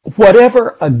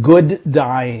whatever a good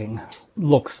dying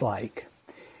looks like,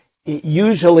 it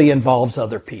usually involves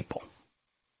other people.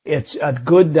 A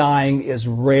good dying is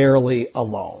rarely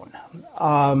alone.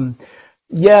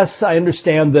 Yes, I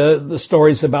understand the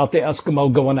stories about the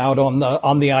Eskimo going out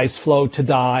on the ice floe to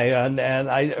die,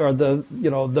 or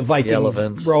the Viking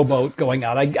elephants. rowboat going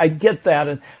out. I get that,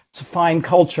 and it's a fine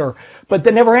culture, but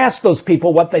they never asked those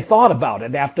people what they thought about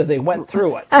it after they went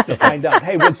through it to find out,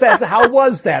 hey, how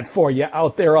was that for you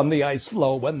out there on the ice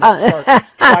floe when the shark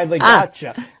finally got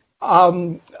you?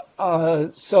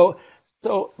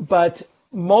 But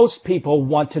most people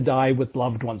want to die with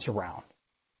loved ones around.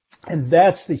 And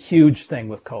that's the huge thing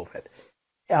with COVID.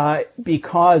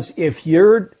 Because if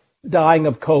you're dying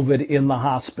of COVID in the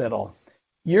hospital,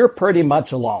 you're pretty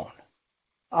much alone.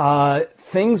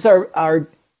 Things are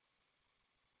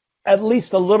at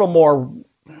least a little more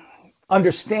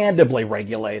understandably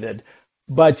regulated,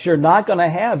 but you're not going to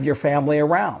have your family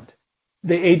around.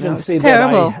 The agency that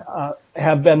I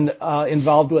have been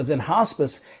involved with in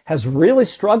hospice has really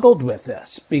struggled with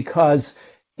this, because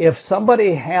if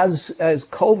somebody has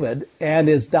COVID and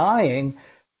is dying,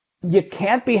 you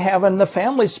can't be having the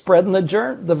family spreading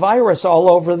the virus all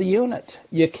over the unit.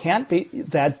 You can't be.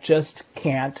 That just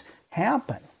can't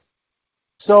happen.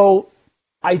 So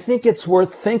I think it's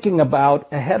worth thinking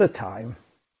about ahead of time.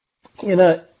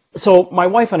 So my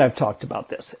wife and I have talked about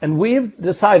this, and we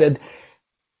decided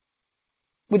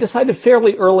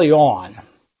fairly early on,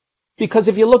 because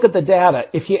if you look at the data,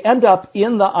 if you end up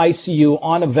in the ICU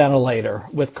on a ventilator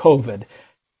with COVID,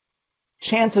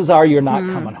 chances are you're not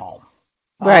coming home.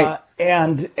 Right.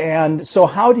 And so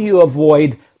how do you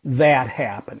avoid that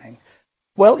happening?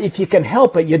 Well, if you can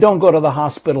help it, you don't go to the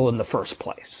hospital in the first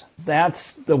place.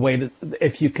 That's the way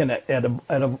if you can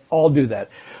all do that.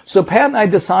 So Pat and I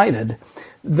decided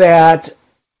that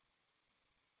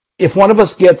if one of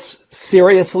us gets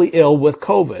seriously ill with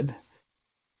COVID,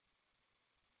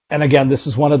 and again, this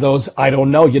is one of those, I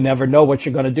don't know, you never know what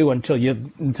you're going to do until you're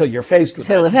faced with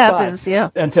it. Until it happens, yeah.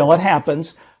 Until it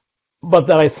happens. But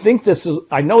that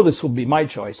I know this will be my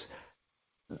choice,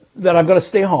 that I'm going to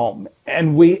stay home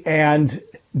and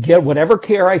get whatever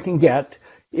care I can get.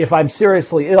 If I'm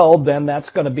seriously ill, then that's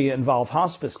going to involve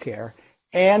hospice care,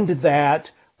 and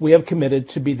that we have committed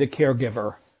to be the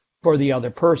caregiver for the other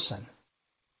person.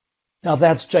 Now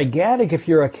that's gigantic if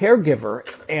you're a caregiver,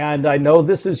 and I know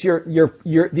this is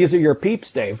these are your peeps,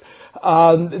 Dave.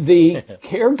 The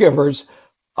caregivers,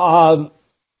 to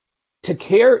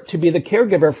be the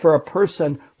caregiver for a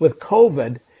person with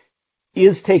COVID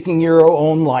is taking your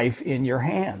own life in your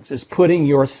hands, is putting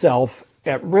yourself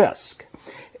at risk,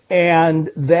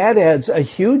 and that adds a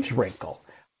huge wrinkle.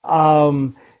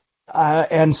 And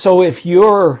so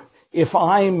if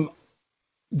I'm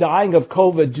dying of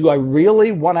COVID, do I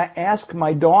really want to ask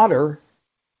my daughter,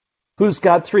 who's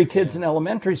got 3 kids in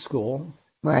elementary school,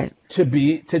 right, to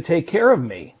take care of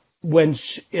me when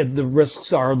the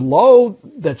risks are low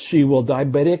that she will die,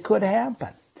 but it could happen.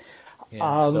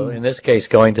 Yeah, so in this case,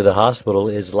 going to the hospital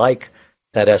is like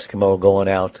that Eskimo going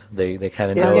out. They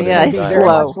kind of know. It's very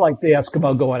much like the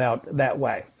Eskimo going out that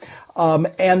way.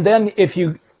 And then if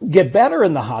you get better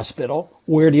in the hospital,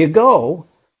 where do you go?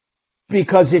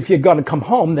 Because if you're going to come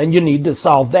home, then you need to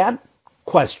solve that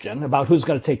question about who's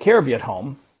going to take care of you at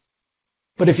home.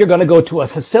 But if you're going to go to a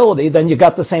facility, then you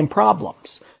got the same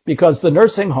problems, because the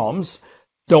nursing homes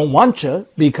don't want you,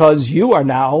 because you are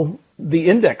now the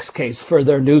index case for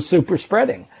their new super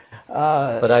spreading.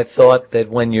 But I thought that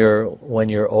when you're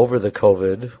over the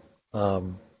COVID,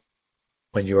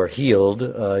 when you are healed,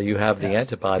 you have the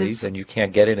antibodies and you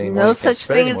can't get it anymore. No such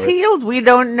thing as healed. We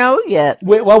don't know yet.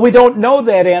 We don't know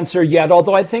that answer yet,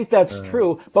 although I think that's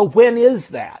true. But when is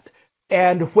that?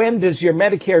 And when does your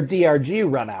Medicare DRG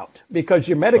run out? Because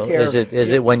your Medicare... Well,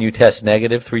 is it when you test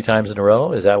negative 3 times in a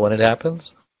row? Is that when it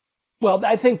happens? Well,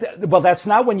 I think that's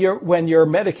not when your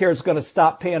Medicare is going to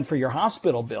stop paying for your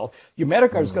hospital bill. Your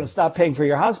Medicare is going to stop paying for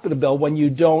your hospital bill when you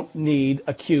don't need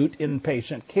acute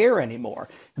inpatient care anymore.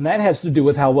 And that has to do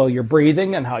with how well you're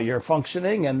breathing and how you're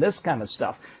functioning and this kind of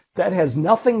stuff. That has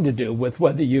nothing to do with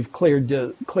whether you've cleared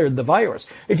the virus.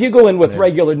 If you go in with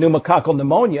regular pneumococcal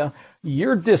pneumonia,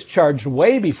 you're discharged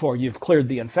way before you've cleared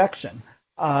the infection,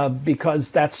 because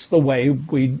that's the way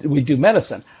we do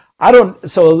medicine.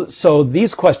 So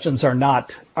these questions are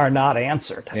not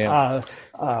answered. Yeah.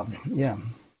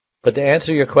 But to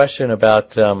answer your question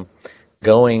about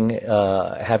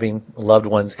having loved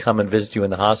ones come and visit you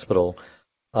in the hospital,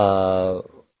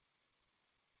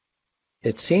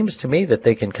 it seems to me that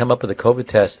they can come up with a COVID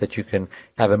test that you can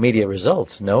have immediate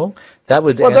results. No, that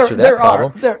would answer that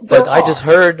problem. But I just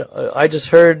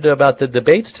heard about the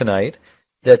debates tonight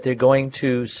that they're going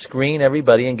to screen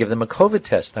everybody and give them a COVID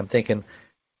test. I'm thinking,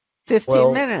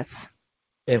 15 minutes.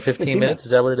 In 15 minutes,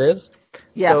 is that what it is?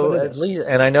 Yeah. So at least,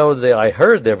 and I know I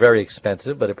heard they're very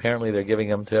expensive, but apparently they're giving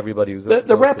them to everybody who goes.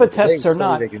 The rapid tests are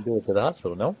not. They can do it to the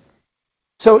hospital, no?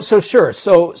 So sure.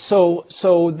 So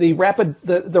the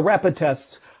rapid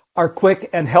tests are quick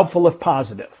and helpful if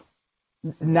positive,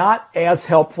 not as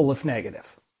helpful if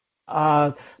negative,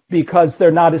 because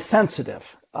they're not as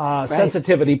sensitive. Right.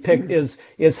 Sensitivity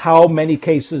is how many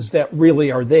cases that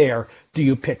really are there do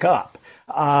you pick up.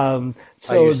 So are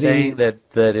you saying that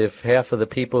if half of the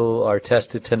people are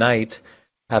tested tonight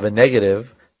have a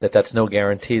negative, that's no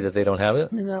guarantee that they don't have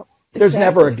it? No. There's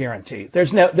never a guarantee.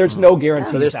 There's no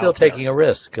guarantee. So they're still taking a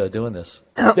risk doing this.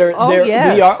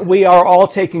 Yes. We are all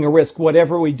taking a risk,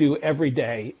 whatever we do every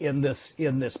day in this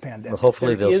pandemic. Well,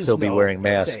 hopefully they'll still be wearing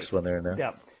masks when they're in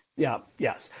there.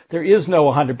 Yes. There is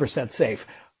no 100% safe.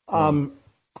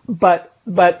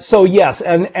 But so yes,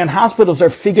 and hospitals are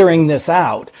figuring this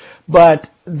out, but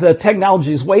the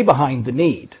technology is way behind the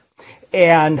need.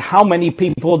 And how many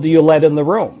people do you let in the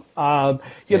room?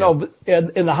 You know,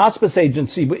 in the hospice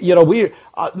agency, you know,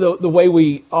 the way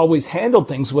we always handled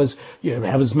things was you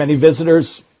have as many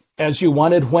visitors as you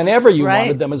wanted, whenever you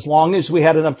wanted them, as long as we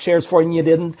had enough chairs for you and you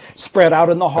didn't spread out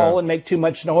in the hall and make too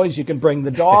much noise. You can bring the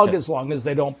dog as long as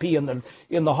they don't pee in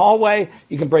the hallway.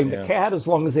 You can bring the cat as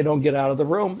long as they don't get out of the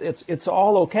room. It's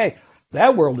all okay.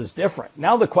 That world is different.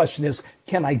 Now the question is,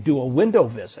 can I do a window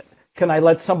visit? Can I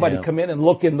let somebody come in and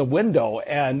look in the window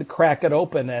and crack it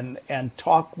open and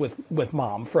talk with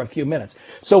mom for a few minutes?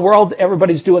 So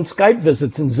everybody's doing Skype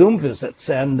visits and Zoom visits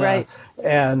and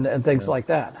things like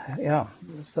that. Yeah.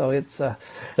 So it's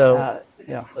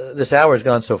this hour's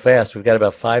gone so fast. We've got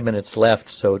about 5 minutes left.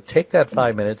 So take that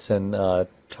 5 minutes and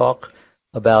talk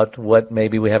about what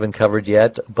maybe we haven't covered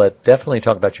yet, but definitely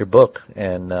talk about your book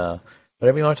and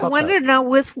whatever you want to talk about. I want to know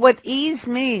what ease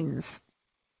means.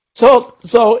 So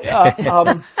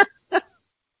the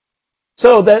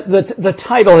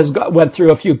title went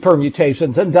through a few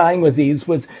permutations, and Dying with Ease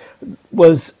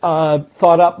was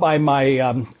thought up by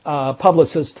my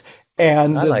publicist,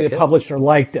 and the publisher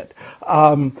liked it.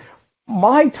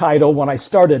 My title when I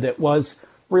started it was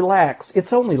Relax,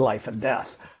 It's Only Life and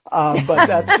Death, but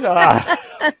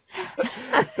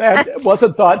that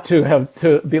wasn't thought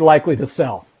to be likely to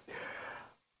sell.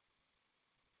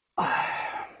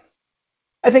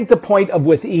 I think the point of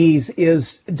With Ease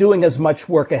is doing as much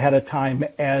work ahead of time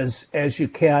as you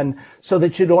can, so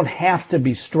that you don't have to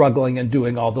be struggling and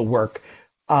doing all the work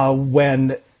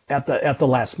when at the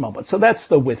last moment. So that's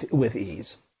the with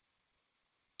ease.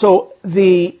 So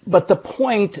but the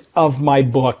point of my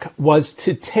book was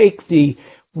to take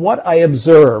what I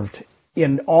observed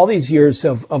in all these years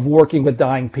of working with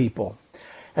dying people,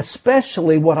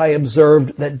 especially what I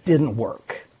observed that didn't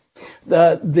work.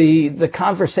 The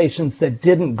conversations that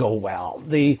didn't go well,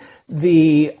 the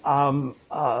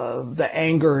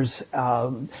angers,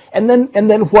 and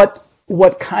then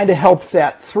what kind of helped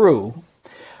that through,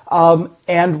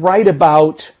 and write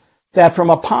about that from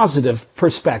a positive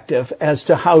perspective as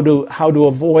to how to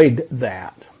avoid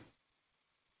that.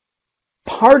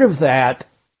 Part of that,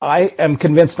 I am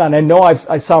convinced, and I know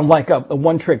I sound like a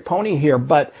one-trick pony here,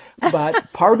 but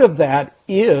part of that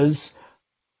is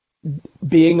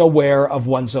being aware of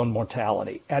one's own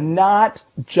mortality, and not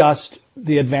just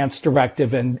the advance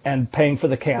directive and paying for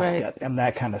the casket and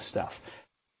that kind of stuff.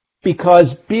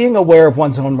 Because being aware of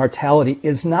one's own mortality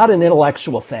is not an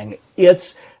intellectual thing;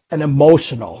 it's an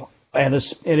emotional and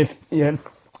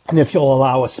if you'll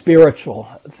allow, a spiritual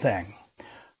thing.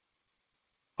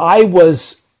 I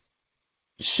was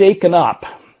shaken up.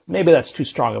 Maybe that's too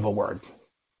strong of a word.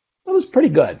 It was pretty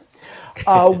good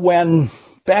when.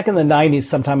 Back in the 90s,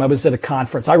 sometime I was at a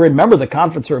conference. I remember the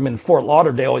conference room in Fort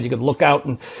Lauderdale. You could look out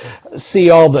and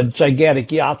see all the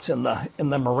gigantic yachts in the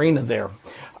marina there.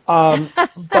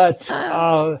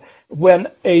 But when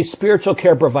a spiritual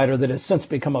care provider that has since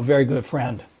become a very good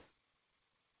friend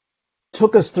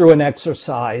took us through an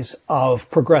exercise of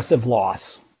progressive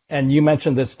loss, and you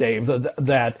mentioned this, Dave,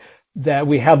 that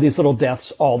we have these little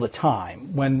deaths all the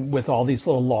time with all these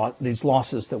these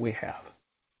losses that we have.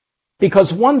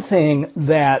 Because one thing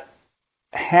that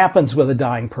happens with a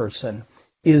dying person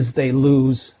is they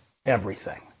lose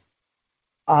everything.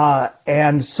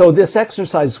 And so this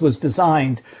exercise was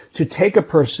designed to take a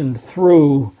person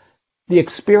through the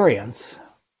experience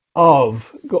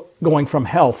of going from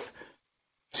health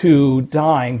to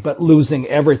dying, but losing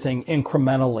everything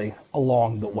incrementally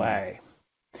along the way.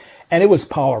 And it was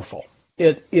powerful.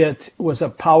 It was a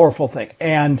powerful thing.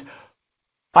 And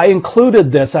I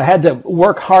included this. I had to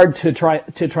work hard to try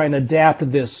and adapt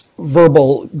this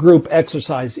verbal group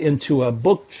exercise into a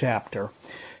book chapter,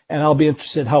 and I'll be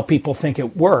interested how people think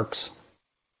it works.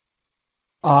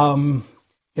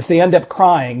 If they end up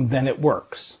crying, then it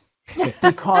works.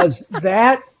 Because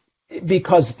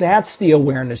that's the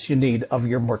awareness you need of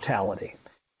your mortality,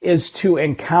 is to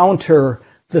encounter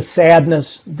the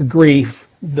sadness, the grief,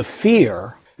 the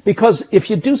fear. Because if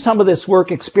you do some of this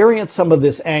work, experience some of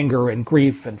this anger and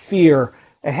grief and fear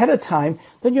ahead of time,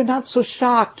 then you're not so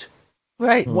shocked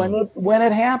right when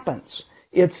it happens.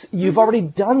 You've already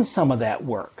done some of that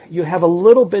work. You have a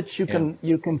little bit you can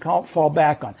fall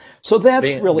back on. So that's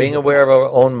being aware of our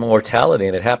own mortality,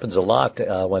 and it happens a lot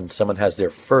when someone has their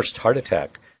first heart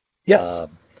attack. Yes.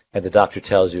 And the doctor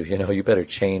tells you, you better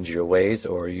change your ways,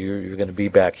 or you're going to be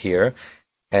back here.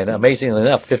 And amazingly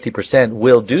enough, 50%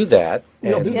 will do that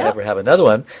and never have another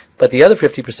one. But the other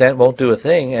 50% won't do a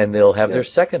thing, and they'll have their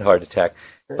second heart attack.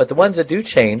 But the ones that do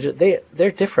change,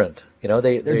 they're different.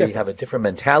 They have a different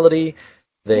mentality.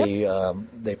 They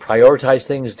prioritize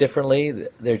things differently.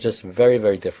 They're just very,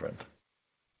 very different.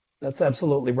 That's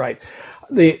absolutely right.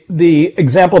 The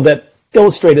example that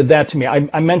illustrated that to me,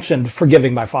 I mentioned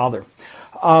forgiving my father.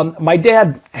 My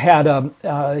dad had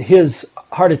his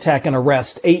heart attack and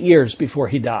arrest 8 years before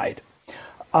he died.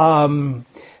 I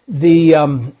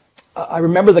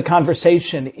remember the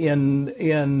conversation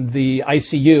in the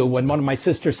ICU when one of my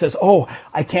sisters says, "Oh,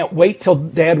 I can't wait till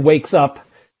Dad wakes up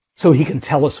so he can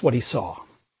tell us what he saw."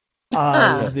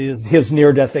 His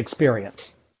near-death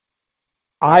experience.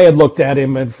 I had looked at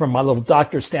him and from my little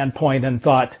doctor standpoint and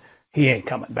thought, he ain't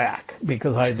coming back,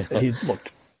 because he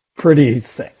looked pretty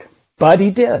sick. But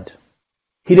he did.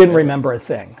 He didn't remember a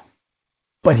thing.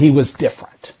 But he was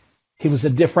different. He was a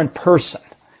different person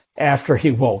after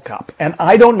he woke up. And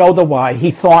I don't know the why.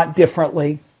 He thought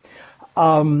differently.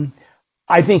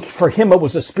 I think for him it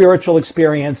was a spiritual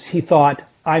experience. He thought,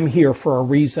 I'm here for a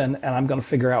reason, and I'm going to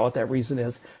figure out what that reason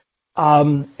is.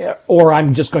 Or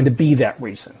I'm just going to be that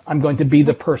reason. I'm going to be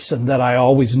the person that I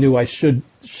always knew I should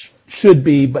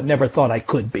be, but never thought I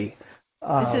could be.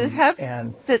 Does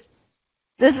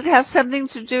it have something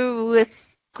to do with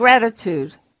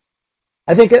gratitude?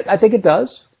 I think it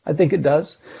does. I think it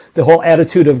does. The whole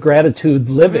attitude of gratitude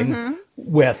living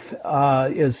with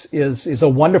is a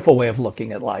wonderful way of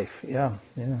looking at life. Yeah.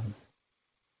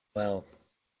 Well,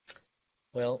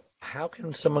 how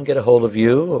can someone get a hold of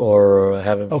you, or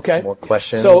have more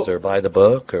questions, or buy the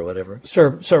book, or whatever?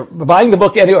 Sure. Buying the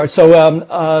book anywhere.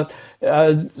 So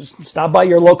stop by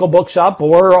your local bookshop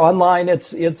or online.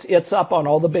 It's up on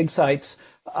all the big sites.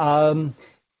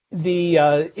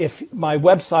 If my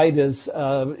website is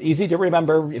easy to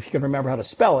remember, if you can remember how to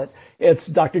spell it, it's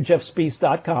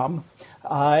drjeffspiess.com.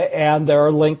 And there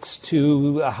are links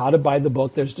to how to buy the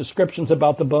book. There's descriptions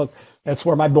about the book. That's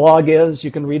where my blog is. You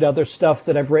can read other stuff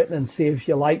that I've written and see if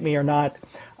you like me or not.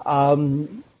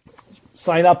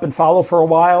 Sign up and follow for a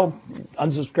while,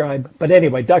 unsubscribe. But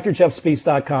anyway,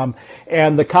 drjeffspiess.com,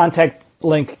 and the contact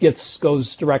link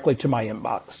goes directly to my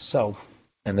inbox. So.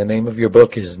 And the name of your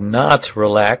book is not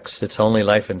Relax, It's Only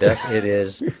Life and Death. It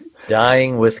is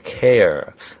Dying with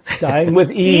Care. Dying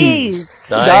with Ease.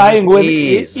 Dying with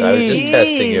Ease. I was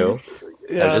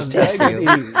just testing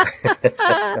you.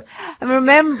 And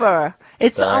remember,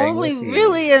 it's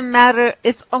only a matter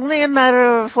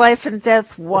of life and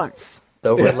death once.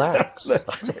 So relax.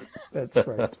 That's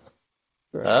right.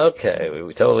 Okay,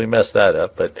 we totally messed that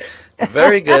up, but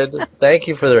very good. Thank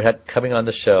you for coming on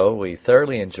the show. We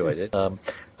thoroughly enjoyed it. I'm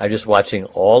just watching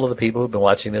all of the people who've been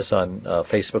watching this on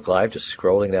Facebook Live, just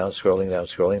scrolling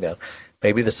down.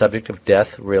 Maybe the subject of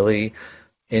death really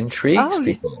intrigues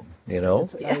people,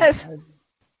 Yes.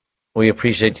 We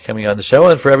appreciate you coming on the show,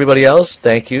 and for everybody else,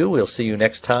 thank you. We'll see you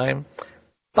next time.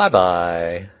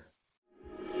 Bye-bye.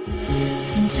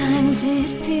 Sometimes it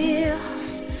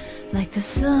feels like the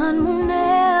sun will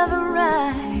never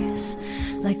rise,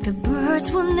 like the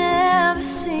birds will never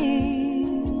sing.